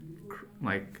thin,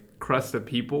 crust of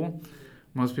people.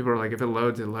 Most people are like, if it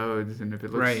loads, it loads, and if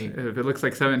it looks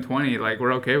like 720, like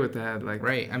we're okay with that. Like,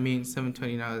 right. I mean,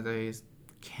 720 nowadays,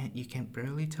 you can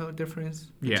barely tell a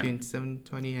difference between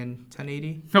 720 and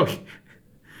 1080. Oh,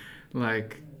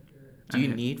 like. Do you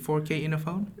need 4K in a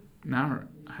phone?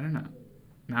 I don't know.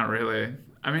 Not really.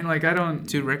 I mean, like, I don't.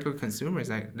 To regular consumers,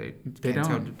 they can't tell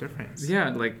don't. the difference. Yeah,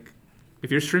 like,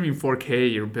 if you're streaming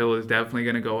 4K, your bill is definitely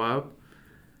going to go up.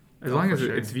 As long as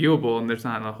sure. it's viewable and there's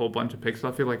not a whole bunch of pixels,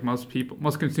 I feel like most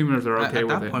consumers are okay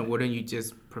with it. At that point, wouldn't you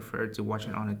just prefer to watch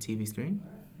it on a TV screen?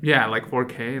 Yeah, like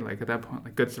 4K, like at that point,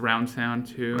 like good surround sound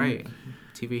too. Right.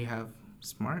 TV have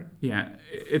smart. Yeah,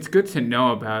 it's good to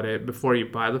know about it before you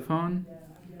buy the phone,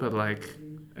 but like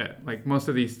most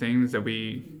of these things that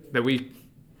we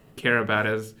care about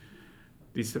as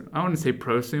these, I wouldn't say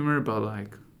prosumer, but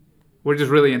like we're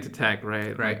just really into tech,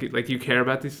 right? Right. Like you care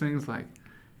about these things. Like,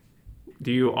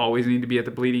 do you always need to be at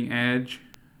the bleeding edge?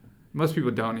 Most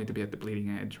people don't need to be at the bleeding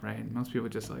edge, right? Most people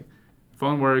just like,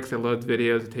 phone works, it loads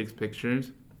videos, it takes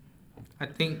pictures. I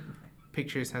think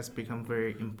pictures has become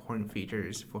very important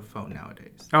features for phone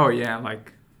nowadays. Oh yeah,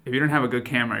 like if you don't have a good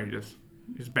camera, you just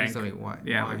bank. So like, why?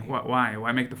 Yeah, why? like why?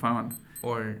 Why make the phone?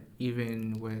 Or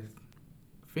even with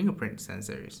fingerprint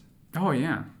sensors. Oh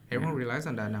yeah. Everyone relies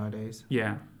on that nowadays.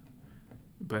 Yeah.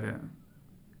 But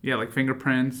yeah, like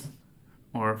fingerprints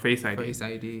or Face ID. Face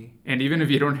ID. And even if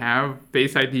you don't have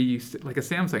Face ID, like a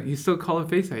Samsung, you still call it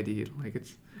Face ID. Like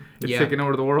it's taking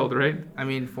over the world, right? I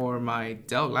mean, for my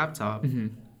Dell laptop, Mm-hmm.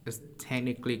 it's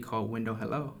technically called Windows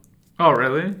Hello. Oh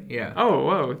really? Yeah. Oh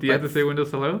whoa! Do you have to say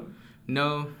Windows Hello?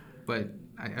 No, but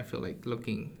I feel like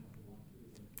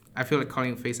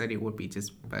calling Face ID would be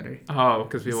just better. Oh,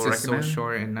 because people It's just recognize. so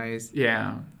short and nice.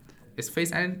 Yeah. It's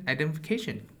face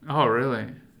identification. Oh really?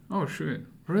 Oh shoot!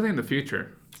 We're really in the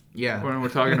future. Yeah. When we're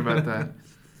talking about that.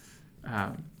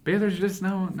 But yeah, there's just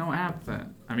no app that,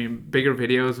 I mean, bigger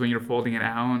videos when you're folding it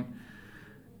out.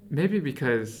 Maybe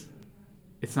because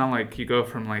it's not like you go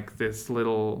from like this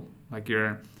little, like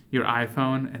your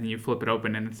iPhone and then you flip it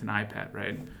open and it's an iPad,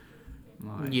 right?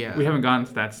 Like, Yeah. We haven't gotten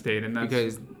to that state, and that's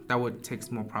Because that would take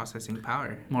more processing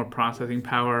power. more processing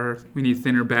power. We need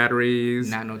thinner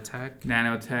batteries.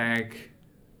 Nanotech.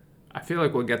 I feel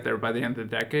like we'll get there by the end of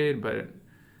the decade, but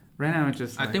right now it's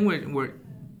just like, I think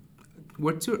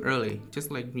we're too early.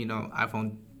 Just like,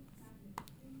 iPhone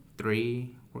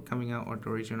 3 were coming out, or the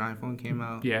original iPhone came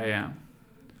out. yeah.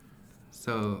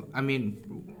 So, I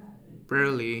mean,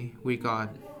 barely we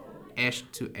got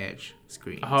edge-to-edge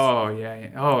screens. Oh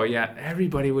yeah.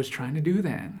 Everybody was trying to do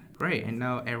that. Right, and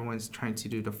now everyone's trying to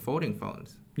do the folding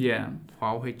phones. Yeah.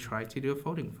 Huawei tried to do a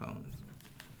folding phone.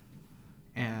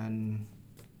 And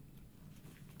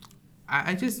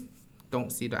I just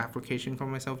don't see the application for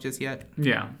myself just yet.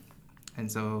 Yeah. And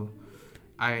so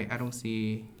I don't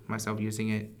see myself using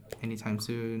it anytime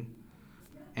soon.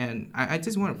 And I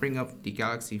just want to bring up the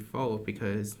Galaxy Fold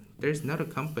because there's another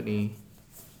company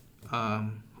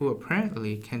who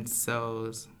apparently can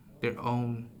sell their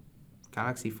own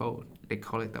Galaxy Fold. They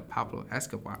call it the Pablo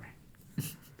Escobar.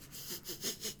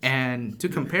 And to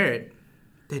compare it,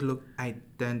 they look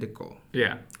identical.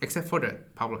 Yeah. Except for the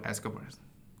Pablo Escobar's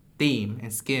theme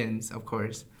and skins, of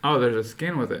course. Oh, there's a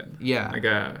skin with it.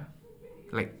 Yeah.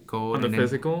 Like gold. on the and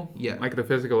physical? Yeah. Like the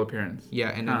physical appearance. Yeah,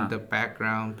 and then the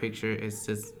background picture is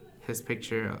just his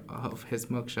picture of his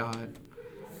mugshot.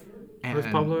 And Who's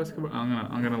Pablo Escobar?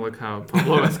 I'm gonna look how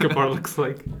Pablo Escobar looks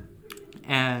like.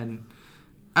 And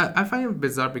I find it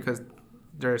bizarre because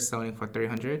they're selling for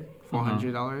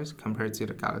 $400 compared to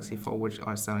the Galaxy Fold, which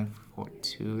are selling for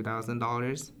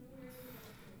 $2,000.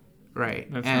 Right.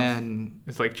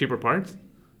 It's like cheaper parts?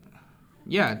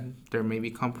 Yeah, there may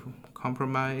be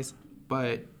compromise,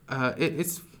 but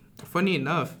it's funny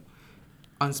enough,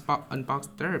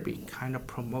 Unbox Therapy kind of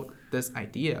promote this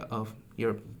idea of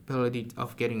your ability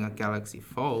of getting a Galaxy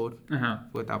Fold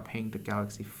without paying the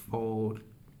Galaxy Fold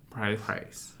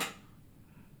price.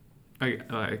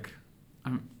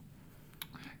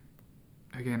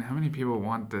 Again, how many people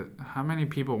want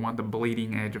the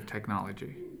bleeding edge of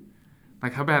technology?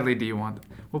 Like, how badly do you want it?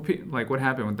 Well, what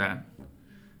happened with that?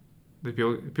 The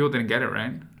people didn't get it,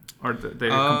 right? Or they're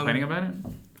complaining about it?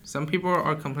 Some people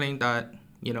are complaining that,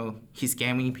 he's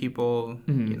scamming people,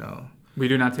 We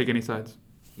do not take any sides.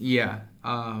 Yeah.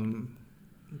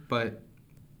 But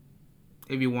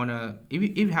if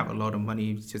you have a lot of money,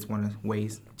 you just want to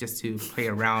waste just to play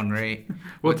around, right?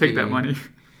 We'll take that money.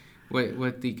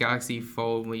 With the Galaxy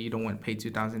Fold, where you don't want to pay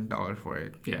 $2,000 for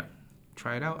it. Yeah.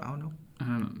 Try it out. I don't know.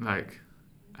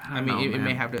 It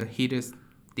may have the heatest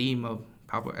theme of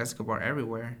Pablo Escobar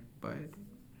everywhere, but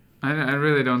I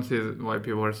really don't see why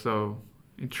people are so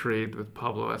intrigued with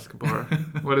Pablo Escobar.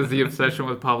 What is the obsession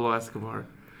with Pablo Escobar?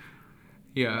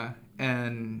 Yeah,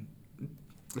 and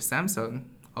Samsung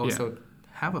also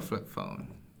have a flip phone.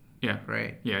 Yeah.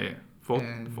 Right. Yeah.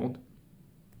 Fold.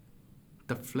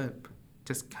 The flip,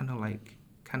 just kind of like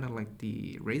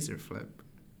the Razr flip.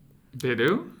 They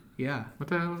do? Yeah. What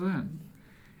the hell is that?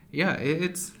 Yeah,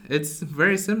 it's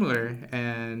very similar,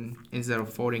 and instead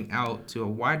of folding out to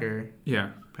a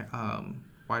Yeah.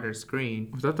 wider screen,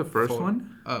 Was that the first fold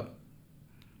one? up.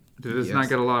 Did this not Yes.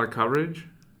 get a lot of coverage?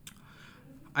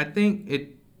 I think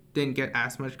it didn't get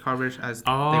as much coverage as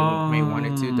they may want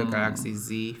it to. The Galaxy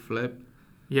Z Flip.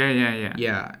 Yeah.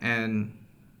 Yeah, and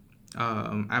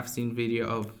I've seen video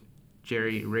of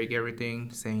Jerry rig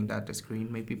everything, saying that the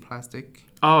screen may be plastic.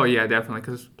 Oh yeah, definitely.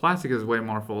 Because plastic is way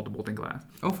more foldable than glass.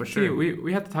 Oh, for See, sure.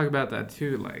 we have to talk about that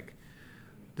too. Like,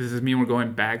 does this mean we're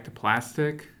going back to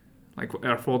plastic? Like,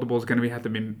 are foldables going to have to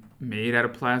be made out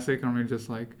of plastic? Are we just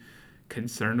like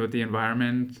concerned with the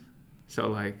environment? So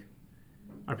like,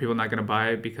 are people not going to buy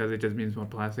it because it just means more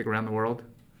plastic around the world?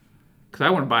 Because I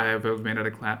wouldn't buy it if it was made out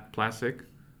of plastic.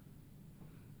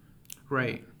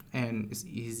 Right, and it's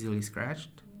easily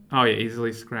scratched. Oh yeah,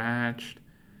 easily scratched.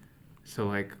 So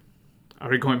like, are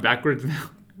we going backwards now?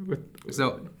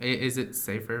 So is it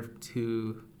safer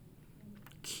to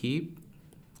keep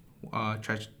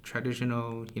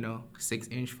traditional,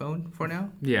 6-inch phone for now?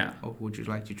 Yeah, Or would you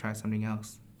like to try something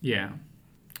else? yeah.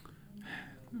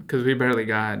 Because we barely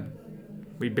got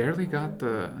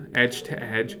the edge to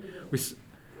edge.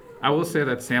 I will say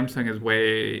that Samsung is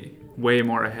way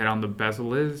more ahead on the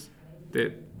bezel is.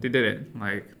 They did it.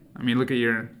 Like, I mean, look at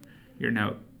your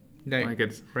Note. Like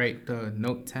it's right, the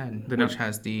Note 10, Note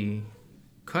has the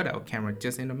cutout camera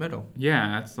just in the middle.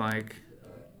 Yeah, it's like,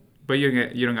 but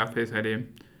you don't got Face ID,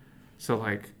 so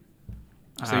like.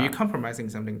 So you're compromising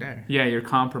something there. Yeah, you're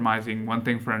compromising one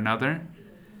thing for another.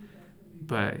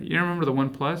 But you remember the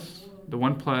OnePlus? The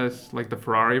OnePlus, like the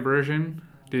Ferrari version.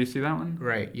 Did you see that one?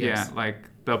 Right. Yes. Yeah, like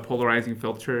the polarizing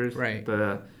filters. Right.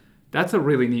 That's a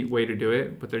really neat way to do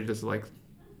it, but there's just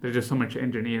so much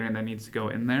engineering that needs to go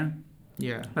in there.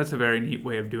 Yeah. That's a very neat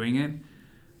way of doing it.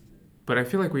 But I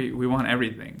feel like we want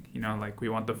everything, like we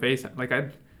want the face. Like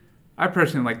I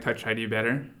personally like Touch ID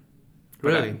better.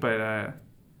 Really? But I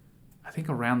think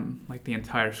around like the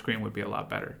entire screen would be a lot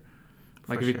better.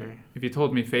 Like if you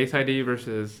told me Face ID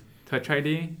versus Touch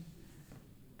ID,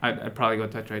 I'd probably go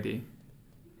Touch ID.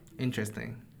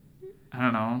 Interesting. I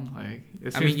don't know. Like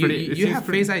it I seems mean, pretty. you have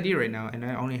Face ID right now, and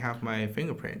I only have my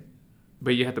fingerprint.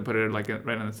 But you have to put it like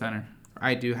right in the center.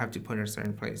 I do have to put it in a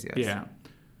certain place. Yes. Yeah.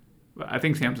 But I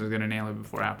think Samsung's gonna nail it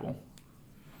before Apple.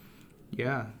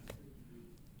 Yeah.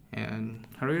 And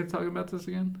how are we gonna talk about this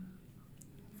again?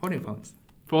 Folding phones.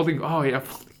 Folding. Oh yeah,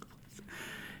 folding phones.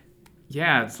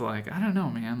 Yeah, it's like I don't know,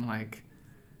 man. Like,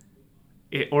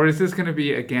 or is this gonna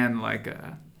be again like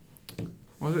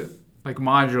what was it? Like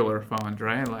modular phones,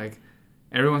 right? Like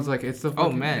everyone's like it's the.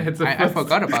 Oh man, I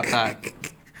forgot about that.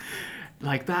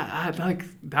 Like that,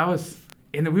 that was,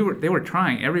 and they were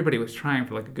trying. Everybody was trying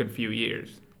for like a good few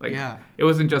years. Like yeah. It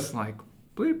wasn't just like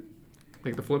bleep,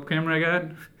 like the flip camera I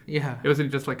got. Yeah. It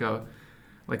wasn't just like a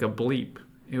bleep.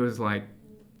 It was like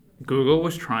Google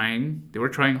was trying. They were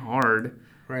trying hard.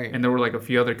 Right. And there were like a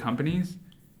few other companies,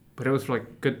 but it was for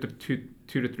like good 2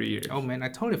 to 3 years. Oh man, I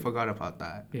totally forgot about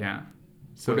that. Yeah.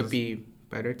 So would it be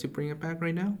better to bring it back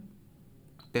right now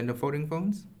than the folding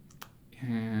phones?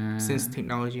 Yeah. Since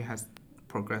technology has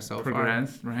progressed so far.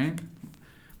 Right?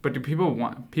 But do people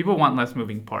want less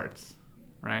moving parts,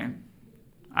 right?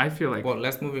 I feel like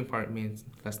less moving part means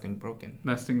less thing broken.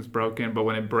 Less things broken, but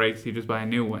when it breaks, you just buy a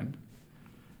new one.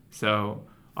 So,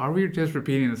 are we just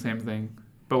repeating the same thing,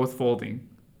 but with folding?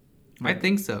 I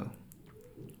think so.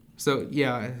 So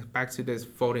yeah, back to this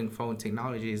folding phone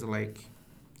technology is like,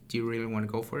 do you really want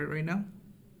to go for it right now?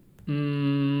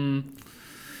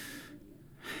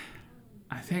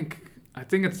 I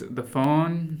think it's the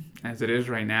phone as it is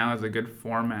right now is a good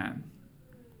format.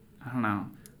 I don't know.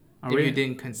 You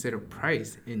didn't consider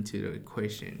price into the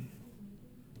equation,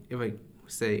 if I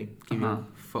say give you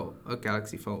a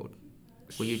Galaxy Fold,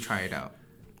 will you try it out?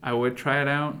 I would try it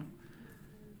out,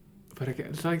 but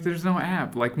it's like there's no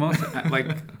app. Like most, like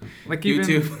even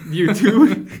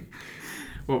YouTube.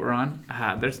 What we're on?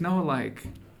 There's no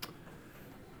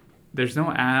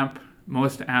app.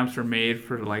 Most apps are made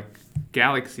for like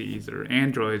Galaxies or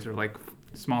Androids or like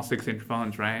small 6-inch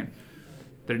phones, right?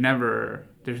 There's never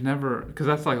because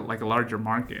that's like a larger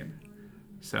market.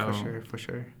 So for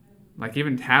sure. Like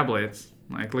even tablets,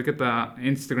 like look at the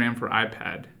Instagram for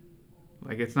iPad.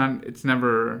 Like it's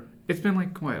been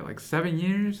like what, like 7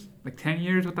 years, like 10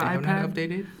 years with the iPad. Not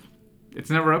updated. It's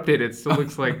never updated. It still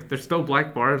looks like there's still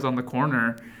black bars on the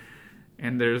corner,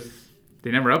 and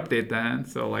they never update that.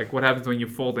 So like, what happens when you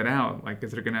fold it out? Like, are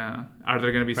there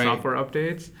gonna be software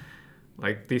updates?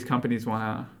 Like these companies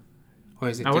wanna. Or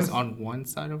is it just on one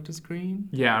side of the screen?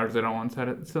 Yeah, or is it on one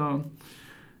side? So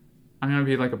I'm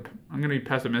gonna be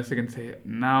pessimistic and say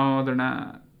no, they're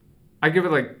not. I give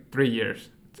it like 3 years.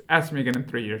 Ask me again in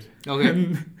 3 years.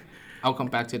 Okay. I'll come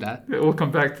back to that. We'll come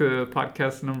back to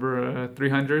podcast number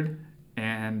 300,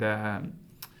 and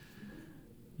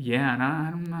yeah, and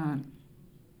I'm not.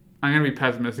 I'm gonna be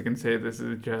pessimistic and say this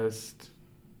is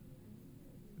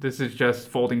just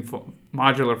folding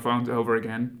modular phones over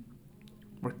again,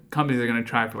 where companies are gonna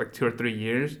try for like 2 or 3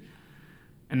 years,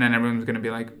 and then everyone's gonna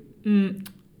be like,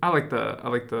 I like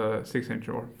the 6-inch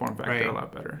or form factor a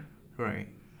lot better. Right.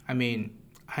 I mean,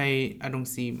 I don't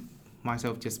see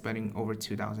myself just spending over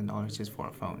 $2,000 just for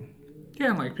a phone. Yeah,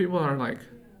 and like people are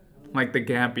like the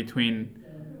gap between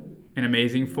an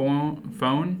amazing phone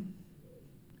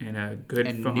and a good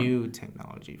phone. New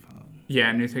technology phone.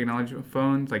 Yeah, new technology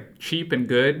phones, like cheap and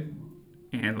good,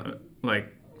 and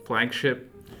like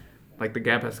flagship. Like the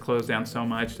gap has closed down so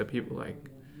much that people like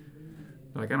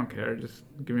I don't care, just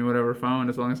give me whatever phone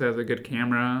as long as it has a good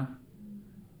camera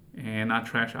and not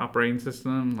trash operating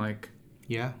system. Like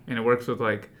yeah, and it works with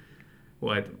like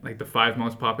the 5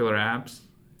 most popular apps.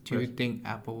 Do you think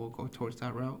Apple will go towards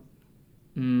that route?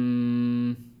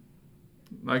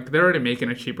 Like they're already making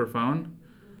a cheaper phone,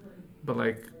 but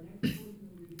like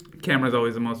camera's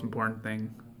always the most important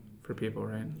thing for people,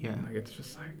 right? Yeah. Like it's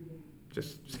just like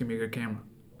just give me a good camera.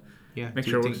 Yeah. Make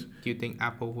sure it works. Do you think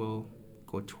Apple will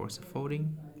go towards the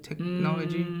folding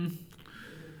technology?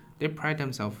 They pride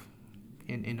themselves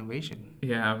in innovation.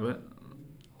 Yeah, but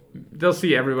they'll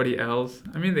see everybody else.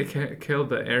 I mean, they killed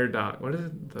the AirDock. What is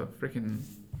it?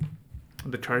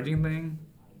 The charging thing?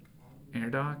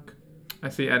 AirDock? I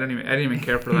didn't even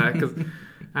care for that because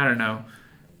I don't know.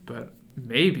 But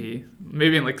maybe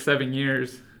in like 7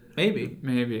 years. Maybe.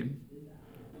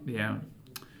 Yeah.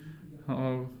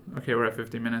 Oh, okay. We're at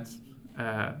 50 minutes.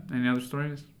 Any other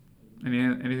stories?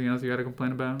 Anything else you got to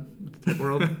complain about with the tech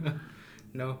world?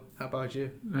 No. How about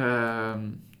you?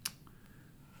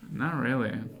 Not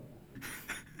really.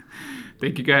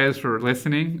 Thank you guys for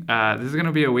listening. This is going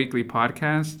to be a weekly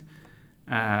podcast.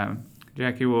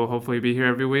 Jackie will hopefully be here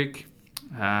every week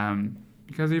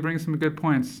because he brings some good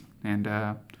points and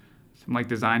some like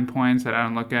design points that I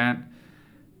don't look at.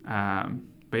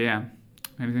 But yeah,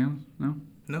 anything else? No?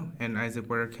 No. And Isaac,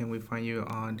 where can we find you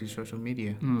on the social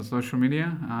media? On the social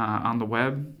media, on the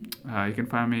web. You can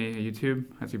find me at YouTube,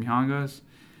 Isaac Mihangos.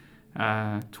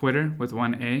 Twitter with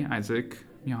 1A, Isaac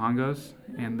Mihangos,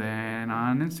 and then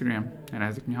on Instagram at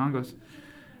Isaac Mihangos.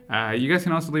 You guys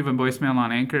can also leave a voicemail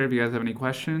on Anchor if you guys have any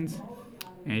questions,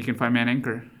 and you can find me on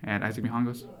Anchor at Isaac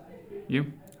Mihangos.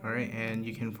 You? All right, and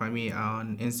you can find me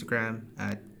on Instagram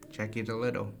at Jackie the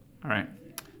Little. All right,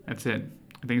 that's it.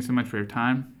 Thank you so much for your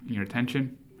time and your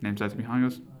attention. My name's Isaac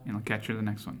Mihangos, and I'll catch you in the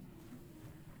next one.